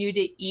continue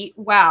to eat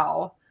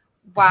well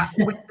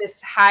with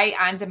this high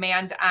on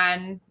demand,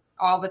 on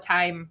all the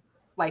time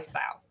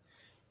lifestyle?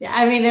 Yeah,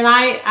 I mean, and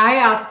I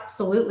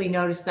absolutely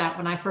noticed that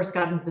when I first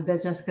got into the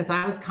business, because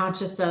I was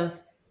conscious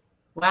of,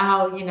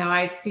 wow,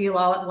 I see a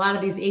lot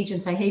of these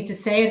agents, I hate to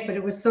say it, but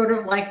it was sort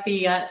of like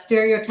the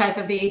stereotype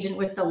of the agent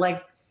with the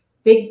like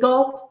big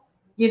gulp,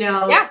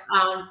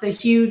 the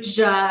huge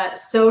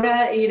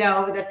soda,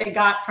 that they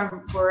got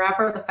from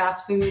wherever, the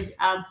fast food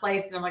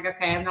place. And I'm like,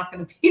 okay, I'm not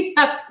going to be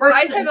that person.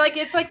 I said, like,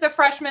 it's like the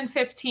freshman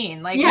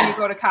 15, like when you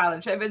go to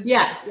college. It was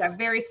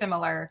very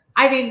similar.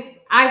 I mean,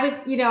 I was,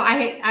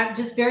 I'm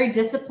just very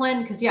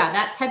disciplined, because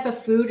that type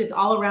of food is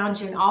all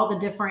around you, and all the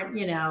different,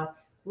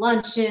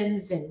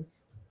 luncheons and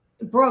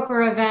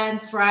broker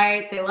events,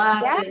 right? They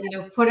love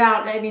to, put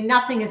out, I mean,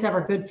 nothing is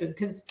ever good food,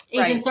 because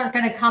agents aren't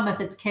going to come if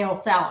it's kale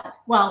salad.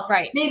 Well,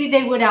 maybe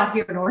they would out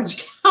here in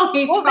Orange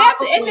County. Well,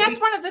 that's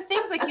one of the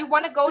things, like, you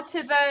want to go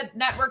to the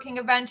networking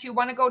event, you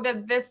want to go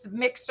to this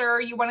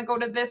mixer, you want to go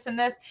to this and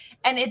this,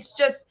 and it's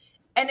just,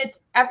 and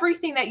it's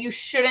everything that you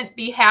shouldn't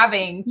be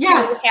having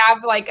to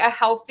have like a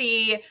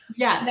healthy,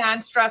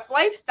 non-stress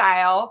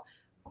lifestyle.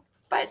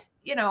 But,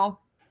 so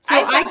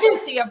I'm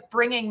guilty of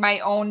bringing my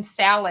own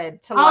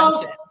salad to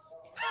lunches.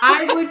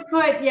 I would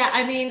put,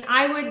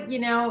 I would,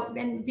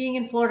 and being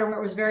in Florida where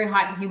it was very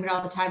hot and humid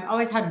all the time, I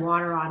always had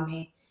water on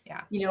me,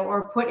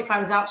 or if I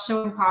was out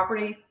showing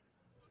property,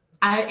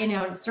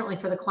 certainly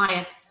for the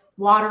clients,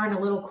 water in a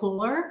little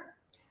cooler,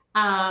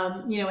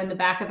 in the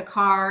back of the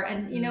car,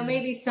 and,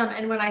 maybe some,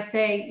 and when I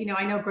say,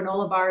 I know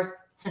granola bars,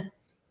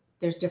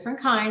 there's different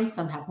kinds,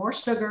 some have more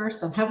sugar,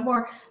 some have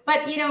more,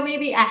 but,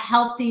 maybe a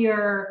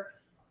healthier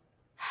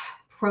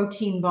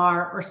protein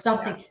bar or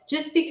something,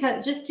 just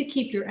to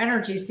keep your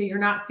energy, so you're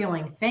not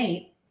feeling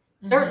faint.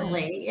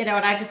 Certainly, and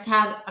I just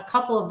had a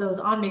couple of those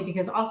on me,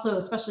 because also,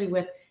 especially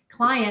with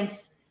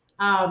clients,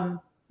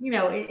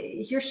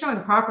 you're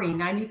showing property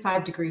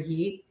 95-degree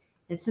heat.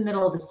 It's the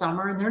middle of the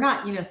summer, and they're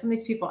not, some of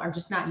these people are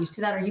just not used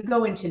to that. Or you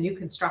go into new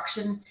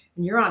construction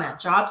and you're on a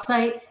job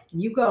site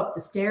and you go up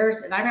the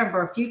stairs. And I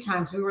remember a few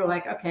times we were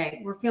like,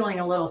 okay, we're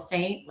feeling a little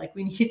faint. Like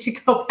we need to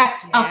go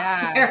back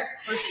downstairs.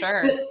 Yeah,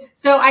 for sure.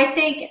 So I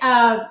think,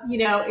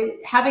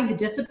 having the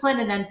discipline,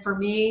 and then for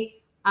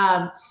me,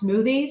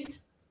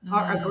 smoothies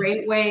are a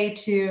great way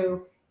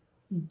to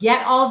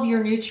get all of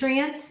your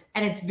nutrients,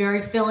 and it's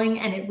very filling,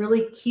 and it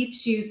really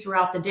keeps you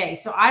throughout the day.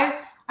 So I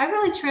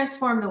really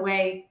transformed the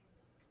way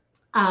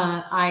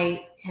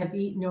I have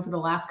eaten over the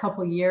last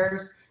couple of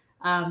years.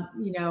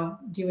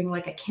 Doing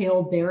like a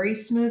kale berry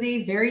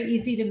smoothie, very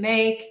easy to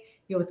make,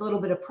 with a little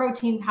bit of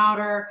protein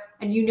powder,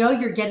 and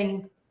you're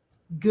getting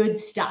good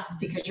stuff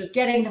because you're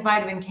getting the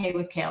vitamin K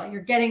with kale.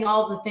 You're getting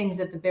all the things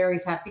that the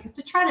berries have, because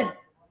to try to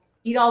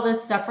eat all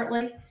this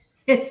separately,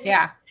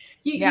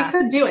 you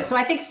could do it. So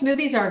I think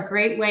smoothies are a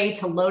great way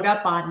to load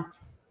up on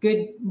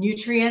good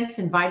nutrients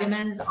and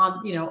vitamins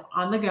on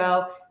the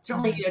go.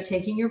 Certainly,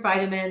 taking your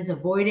vitamins,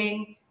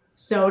 avoiding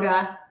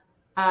soda.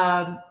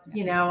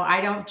 I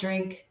don't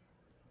drink,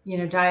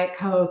 Diet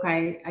Coke.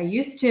 I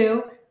used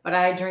to, but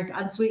I drink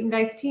unsweetened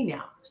iced tea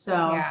now.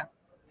 So yeah.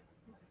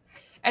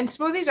 And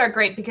smoothies are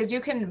great because you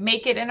can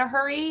make it in a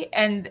hurry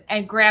and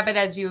grab it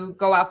as you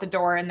go out the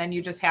door, and then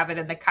you just have it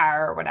in the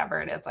car or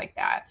whatever it is like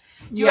that.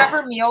 Do you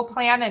ever meal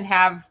plan and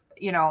have,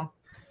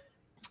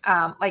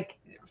 like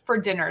for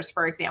dinners,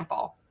 for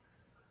example,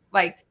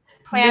 like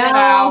plan it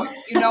out,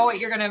 what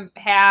you're going to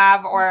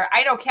have? Or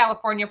I know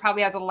California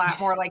probably has a lot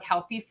more like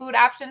healthy food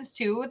options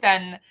too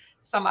than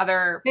some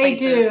other places.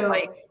 They do.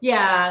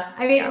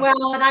 I mean,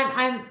 well, and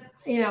I'm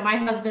my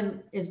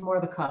husband is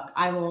more the cook.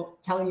 I will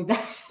tell you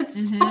that.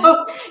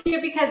 So,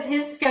 because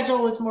his schedule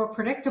was more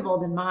predictable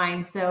than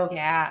mine. So,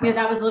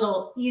 that was a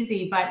little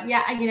easy. But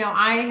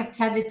I have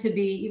tended to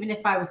be, even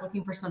if I was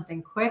looking for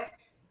something quick,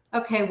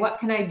 okay, what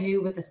can I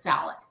do with a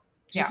salad?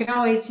 You can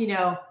always,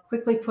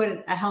 quickly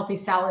put a healthy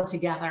salad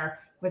together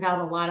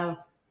without a lot of,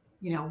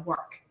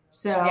 work.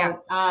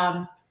 So,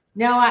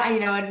 no,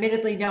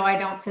 admittedly, no, I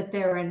don't sit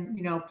there and,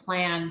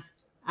 plan,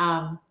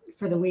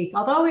 for the week.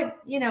 Although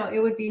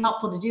it would be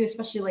helpful to do,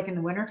 especially like in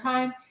the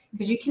wintertime,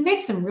 because you can make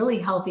some really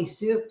healthy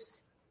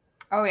soups.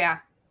 Oh yeah.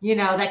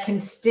 That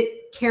can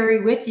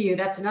carry with you.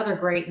 That's another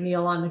great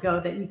meal on the go,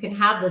 that you can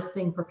have this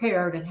thing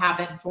prepared and have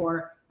it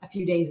for a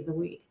few days of the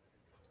week.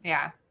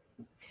 Yeah.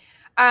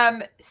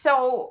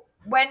 So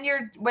when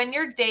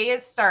your day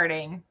is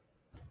starting,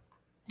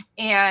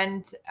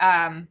 and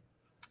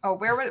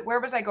where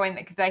was I going?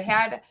 Because I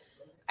had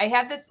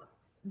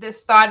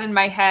this thought in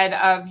my head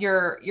of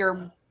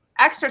your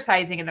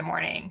exercising in the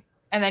morning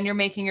and then you're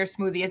making your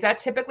smoothie. Is that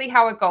typically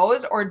how it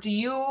goes, or do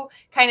you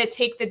kind of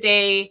take the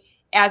day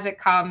as it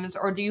comes,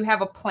 or do you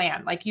have a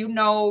plan? Like,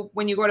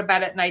 when you go to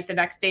bed at night the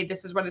next day,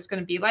 this is what it's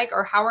going to be like,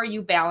 or how are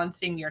you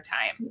balancing your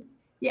time?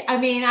 Yeah, I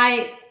mean,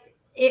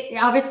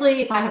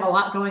 obviously, if I have a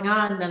lot going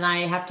on, then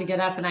I have to get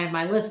up and I have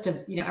my list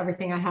of,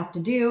 everything I have to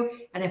do.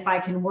 And if I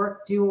can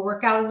do a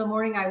workout in the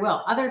morning, I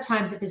will. Other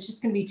times, if it's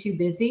just going to be too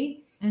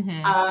busy,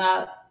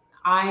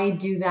 I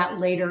do that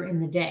later in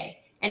the day.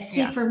 And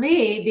see, for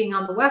me, being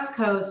on the West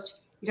Coast,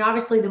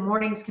 obviously the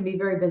mornings can be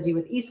very busy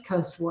with East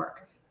Coast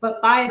work. But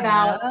by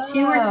about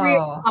 2 or 3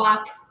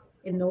 o'clock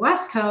in the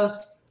West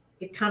Coast,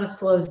 it kind of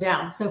slows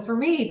down. So for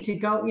me to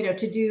go,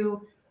 to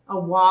do a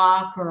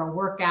walk or a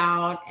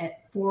workout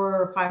at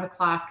 4 or 5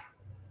 o'clock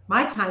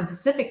my time,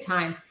 Pacific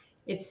time,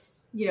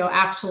 it's,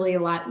 actually a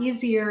lot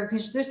easier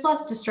because there's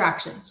less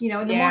distractions. In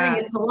the morning,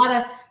 it's a lot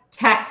of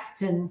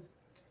texts and,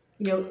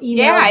 emails.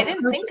 Yeah, I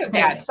didn't think of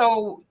that.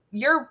 So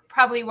you're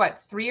probably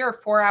 3 or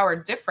 4 hour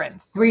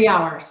difference. 3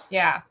 hours.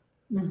 Yeah.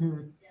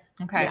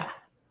 Okay.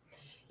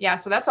 Yeah.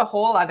 So that's a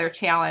whole other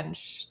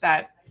challenge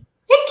that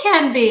it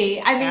can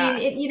be. I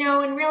mean,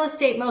 in real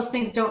estate, most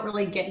things don't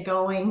really get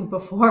going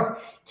before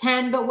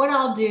 10. But what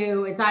I'll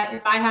do is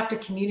if I have to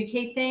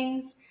communicate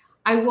things,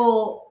 I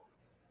will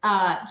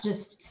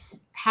just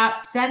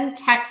send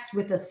text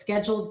with a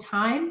scheduled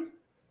time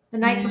the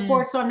night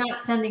before. So I'm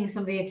not sending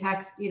somebody a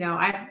text,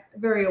 I'm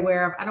very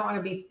aware of, I don't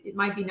want to it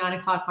might be 9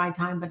 o'clock my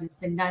time, but it's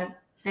been night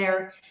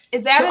there.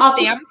 Is that a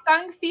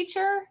Samsung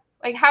feature?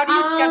 Like, how do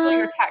you schedule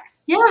your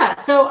texts? Yeah.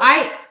 So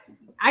I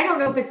don't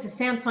know if it's a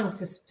Samsung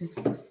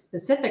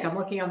specific. I'm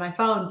looking on my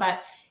phone,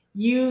 but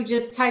you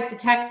just type the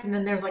text and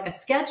then there's like a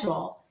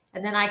schedule,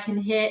 and then I can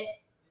hit,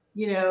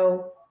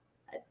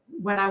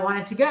 when I want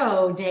it to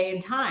go, day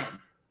and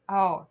time.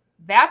 Oh,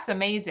 that's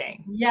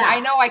amazing. Yeah. I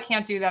know I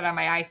can't do that on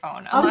my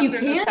iPhone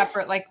unless there's a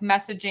separate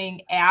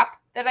messaging app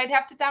that I'd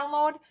have to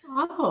download.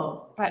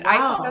 Oh, but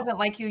wow. iPhone doesn't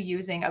like you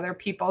using other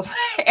people's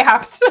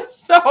apps.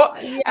 So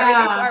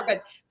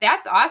but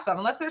that's awesome.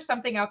 Unless there's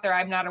something out there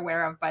I'm not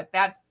aware of, but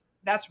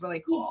that's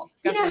really cool.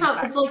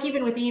 How it's like,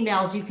 even with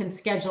emails, you can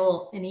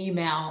schedule an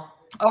email.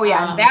 Oh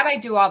yeah. That I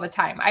do all the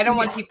time. I don't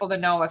want people to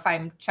know if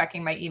I'm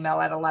checking my email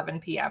at 11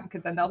 PM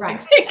because then they'll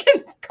think they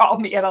can call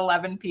me at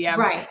 11 PM.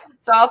 Right.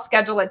 So I'll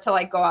schedule it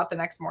to go out the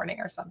next morning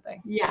or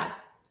something. Yeah.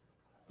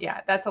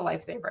 Yeah. That's a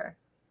lifesaver.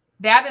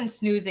 That and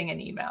snoozing an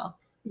email.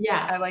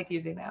 Yeah. I like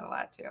using that a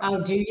lot too.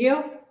 Oh, do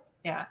you?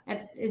 Yeah.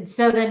 And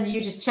so then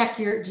you just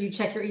do you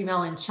check your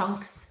email in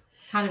chunks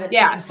kind of at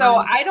Yeah. certain So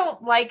times? I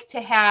don't like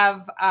to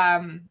have,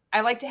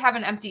 I like to have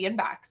an empty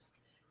inbox.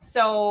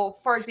 So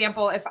for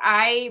example, if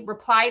I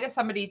reply to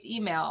somebody's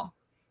email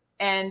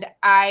and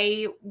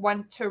I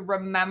want to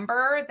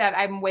remember that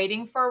I'm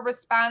waiting for a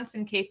response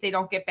in case they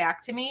don't get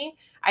back to me,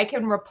 I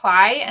can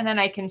reply and then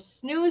I can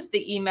snooze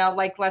the email,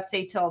 like let's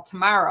say till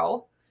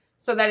tomorrow,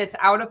 so that it's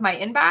out of my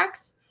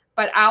inbox.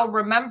 But I'll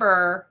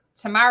remember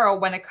tomorrow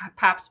when it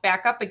pops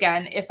back up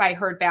again if I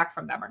heard back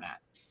from them or not.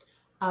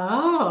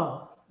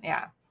 Oh.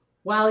 Yeah.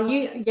 Well,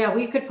 we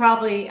could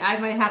I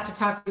might have to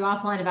talk to you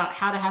offline about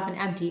how to have an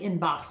empty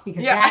inbox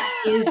because Yeah.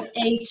 that is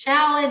a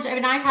challenge. I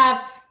mean, I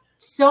have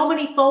so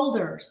many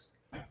folders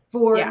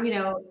for,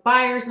 Yeah.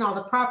 buyers and all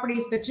the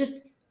properties, but just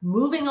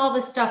moving all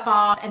this stuff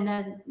off and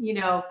then,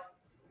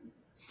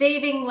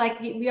 saving, like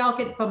we all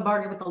get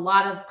bombarded with a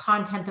lot of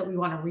content that we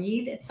want to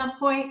read at some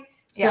point.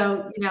 Yes.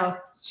 So,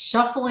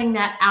 shuffling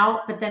that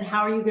out, but then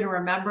how are you going to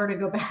remember to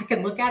go back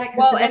and look at it? Because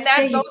Well, the and next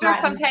day those you've are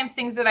gotten, sometimes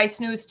things that I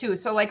snooze too.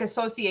 So like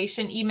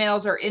association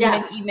emails or admin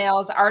yes,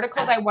 emails,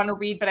 articles I yes, want to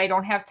read, but I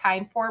don't have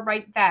time for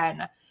right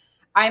then.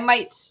 I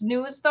might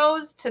snooze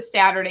those to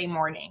Saturday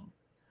morning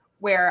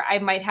where I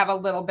might have a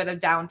little bit of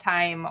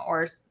downtime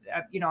or,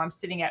 I'm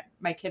sitting at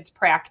my kid's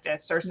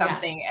practice or yes.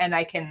 something and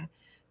I can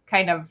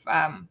kind of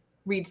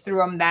read through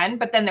them then,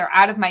 but then they're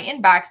out of my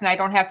inbox and I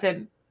don't have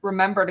to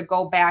remember to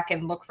go back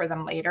and look for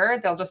them later.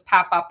 They'll just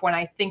pop up when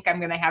I think I'm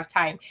going to have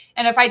time.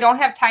 And if I don't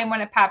have time when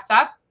it pops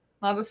up,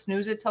 I'll just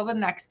snooze it till the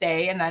next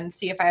day and then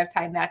see if I have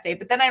time that day,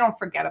 but then I don't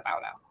forget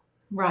about it.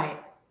 Right.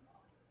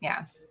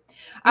 Yeah.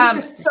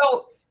 Interesting.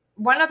 So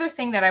one other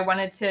thing that I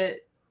wanted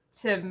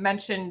to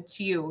mention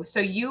to you. So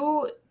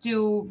you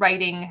do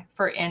writing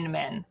for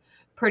Inman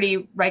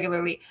pretty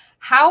regularly.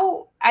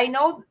 How I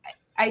know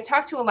I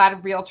talk to a lot of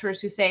realtors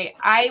who say,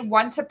 I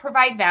want to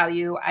provide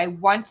value. I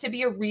want to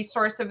be a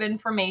resource of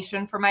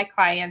information for my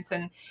clients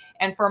and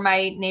for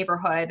my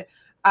neighborhood.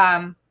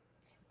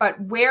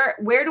 But where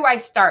do I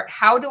start?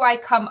 How do I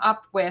come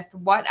up with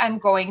what I'm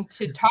going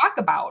to talk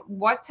about?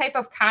 What type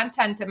of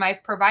content am I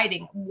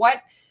providing?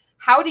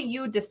 How do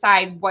you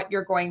decide what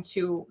you're going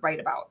to write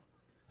about?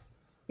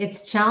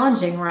 It's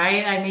challenging,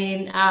 right? I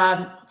mean,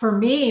 for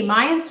me,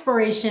 my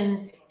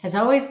inspiration has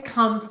always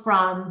come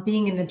from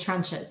being in the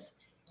trenches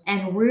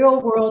and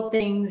real world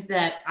things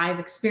that I've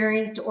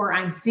experienced or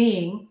I'm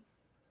seeing,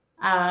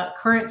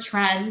 current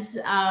trends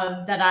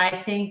that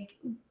I think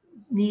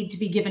need to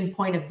be given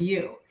point of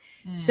view.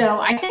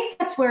 So I think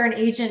that's where an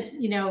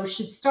agent,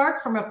 should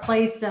start from a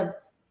place of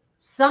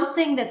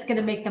something that's going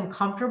to make them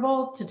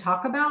comfortable to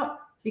talk about.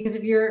 Because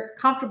if you're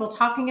comfortable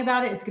talking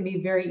about it, it's going to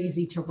be very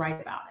easy to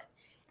write about it.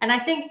 And I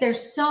think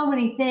there's so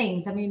many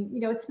things. I mean,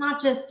 it's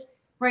not just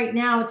right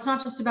now, it's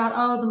not just about,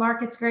 oh, the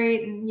market's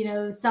great and,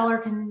 the seller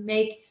can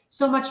make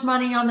so much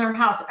money on their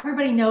house.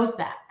 Everybody knows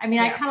that. I mean,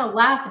 I kind of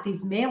laugh at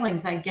these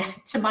mailings I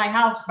get to my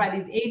house by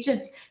these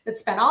agents that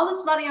spend all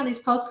this money on these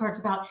postcards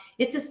about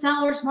it's a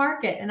seller's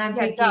market. And I'm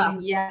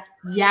thinking,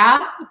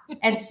 yeah.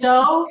 And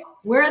so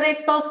where are they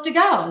supposed to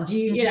go? Do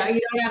you, you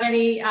don't have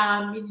any,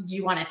 do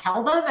you want to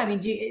tell them? I mean,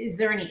 is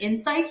there any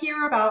insight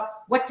here about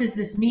what does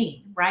this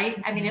mean?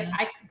 Right. I mean,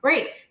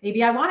 great.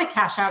 Maybe I want to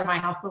cash out of my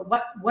house, but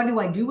what do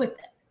I do with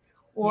it?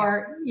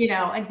 Or,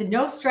 and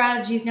no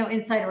strategies, no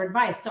insight or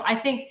advice. So I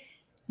think,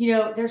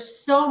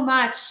 there's so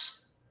much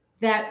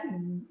that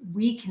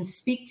we can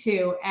speak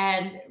to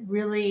and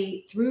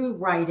really through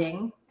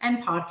writing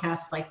and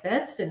podcasts like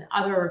this and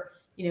other,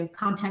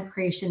 content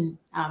creation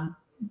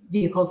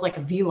vehicles like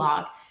a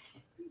vlog,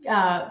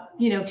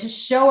 to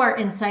show our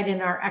insight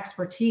and our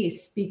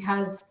expertise,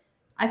 because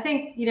I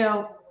think,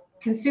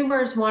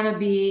 consumers want to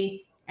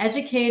be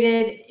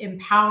educated,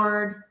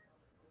 empowered,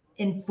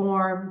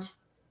 informed,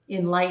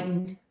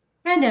 enlightened,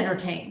 and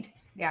entertained.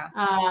 Yeah.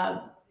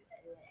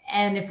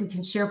 And if we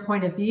can share a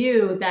point of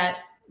view that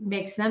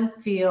makes them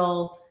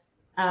feel,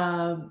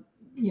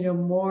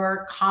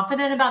 more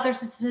confident about their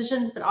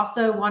decisions, but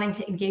also wanting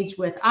to engage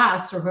with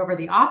us or whoever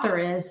the author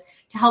is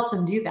to help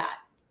them do that.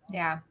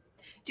 Yeah.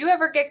 Do you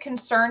ever get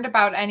concerned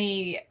about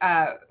any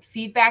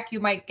feedback you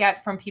might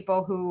get from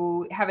people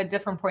who have a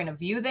different point of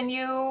view than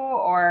you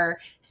or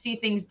see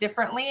things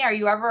differently? Are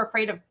you ever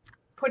afraid of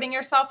putting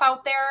yourself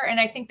out there? And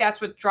I think that's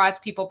what draws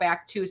people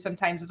back to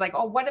sometimes is like,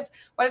 oh, what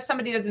if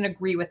somebody doesn't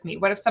agree with me?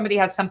 What if somebody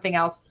has something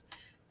else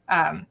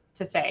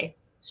to say?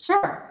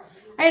 Sure.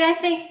 And I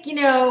think,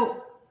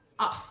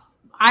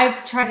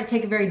 I've tried to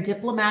take a very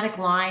diplomatic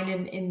line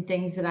in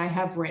things that I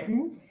have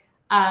written,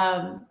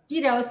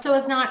 so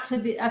as not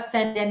to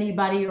offend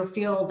anybody or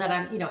feel that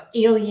I'm,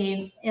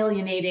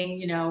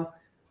 alienating,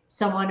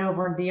 someone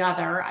over the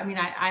other. I mean,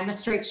 I'm a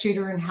straight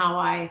shooter in how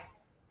I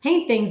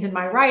paint things in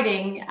my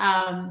writing.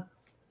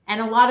 And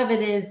a lot of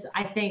it is,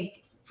 I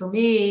think, for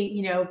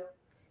me,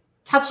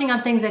 touching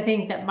on things I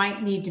think that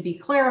might need to be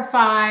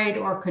clarified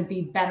or could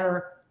be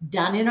better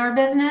done in our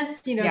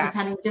business,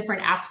 depending on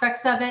different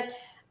aspects of it.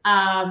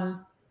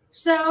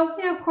 So,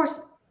 of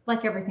course,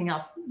 like everything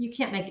else, you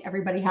can't make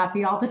everybody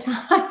happy all the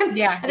time.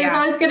 Yeah. And there's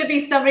always going to be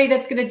somebody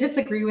that's going to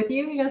disagree with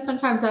you. You know,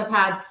 sometimes I've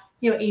had,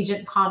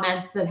 agent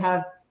comments that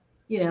have,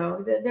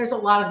 there's a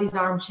lot of these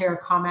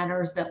armchair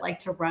commenters that like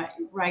to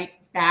write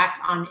back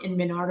on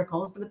Inman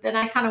articles. But then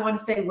I kind of want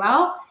to say,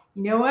 well,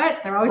 you know what?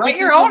 They're always write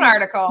your own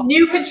article.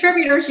 New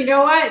contributors, you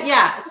know what?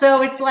 Yeah.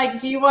 So it's like,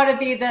 do you want to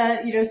be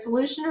the,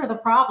 solution or the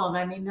problem?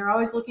 I mean, they're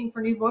always looking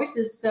for new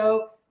voices.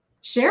 So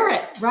share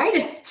it, write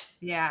it.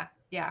 Yeah,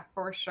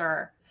 for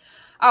sure.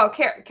 Oh,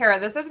 Cara,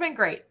 this has been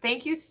great.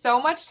 Thank you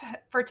so much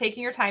for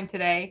taking your time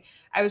today.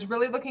 I was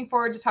really looking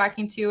forward to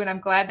talking to you, and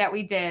I'm glad that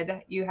we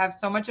did. You have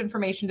so much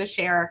information to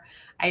share.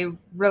 I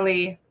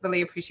really,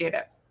 really appreciate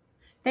it.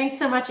 Thanks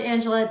so much,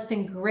 Angela. It's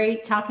been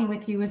great talking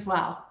with you as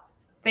well.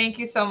 Thank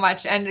you so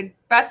much. And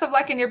best of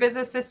luck in your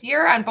business this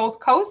year on both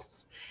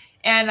coasts.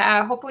 And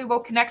hopefully we'll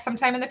connect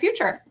sometime in the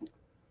future.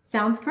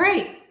 Sounds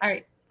great. All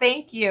right.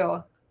 Thank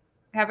you.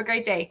 Have a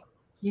great day.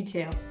 You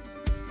too.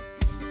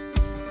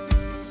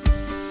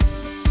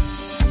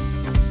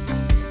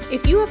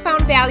 If you have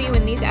found value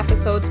in these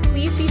episodes,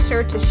 please be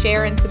sure to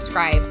share and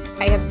subscribe.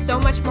 I have so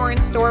much more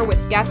in store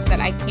with guests that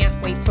I can't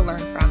wait to learn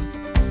from.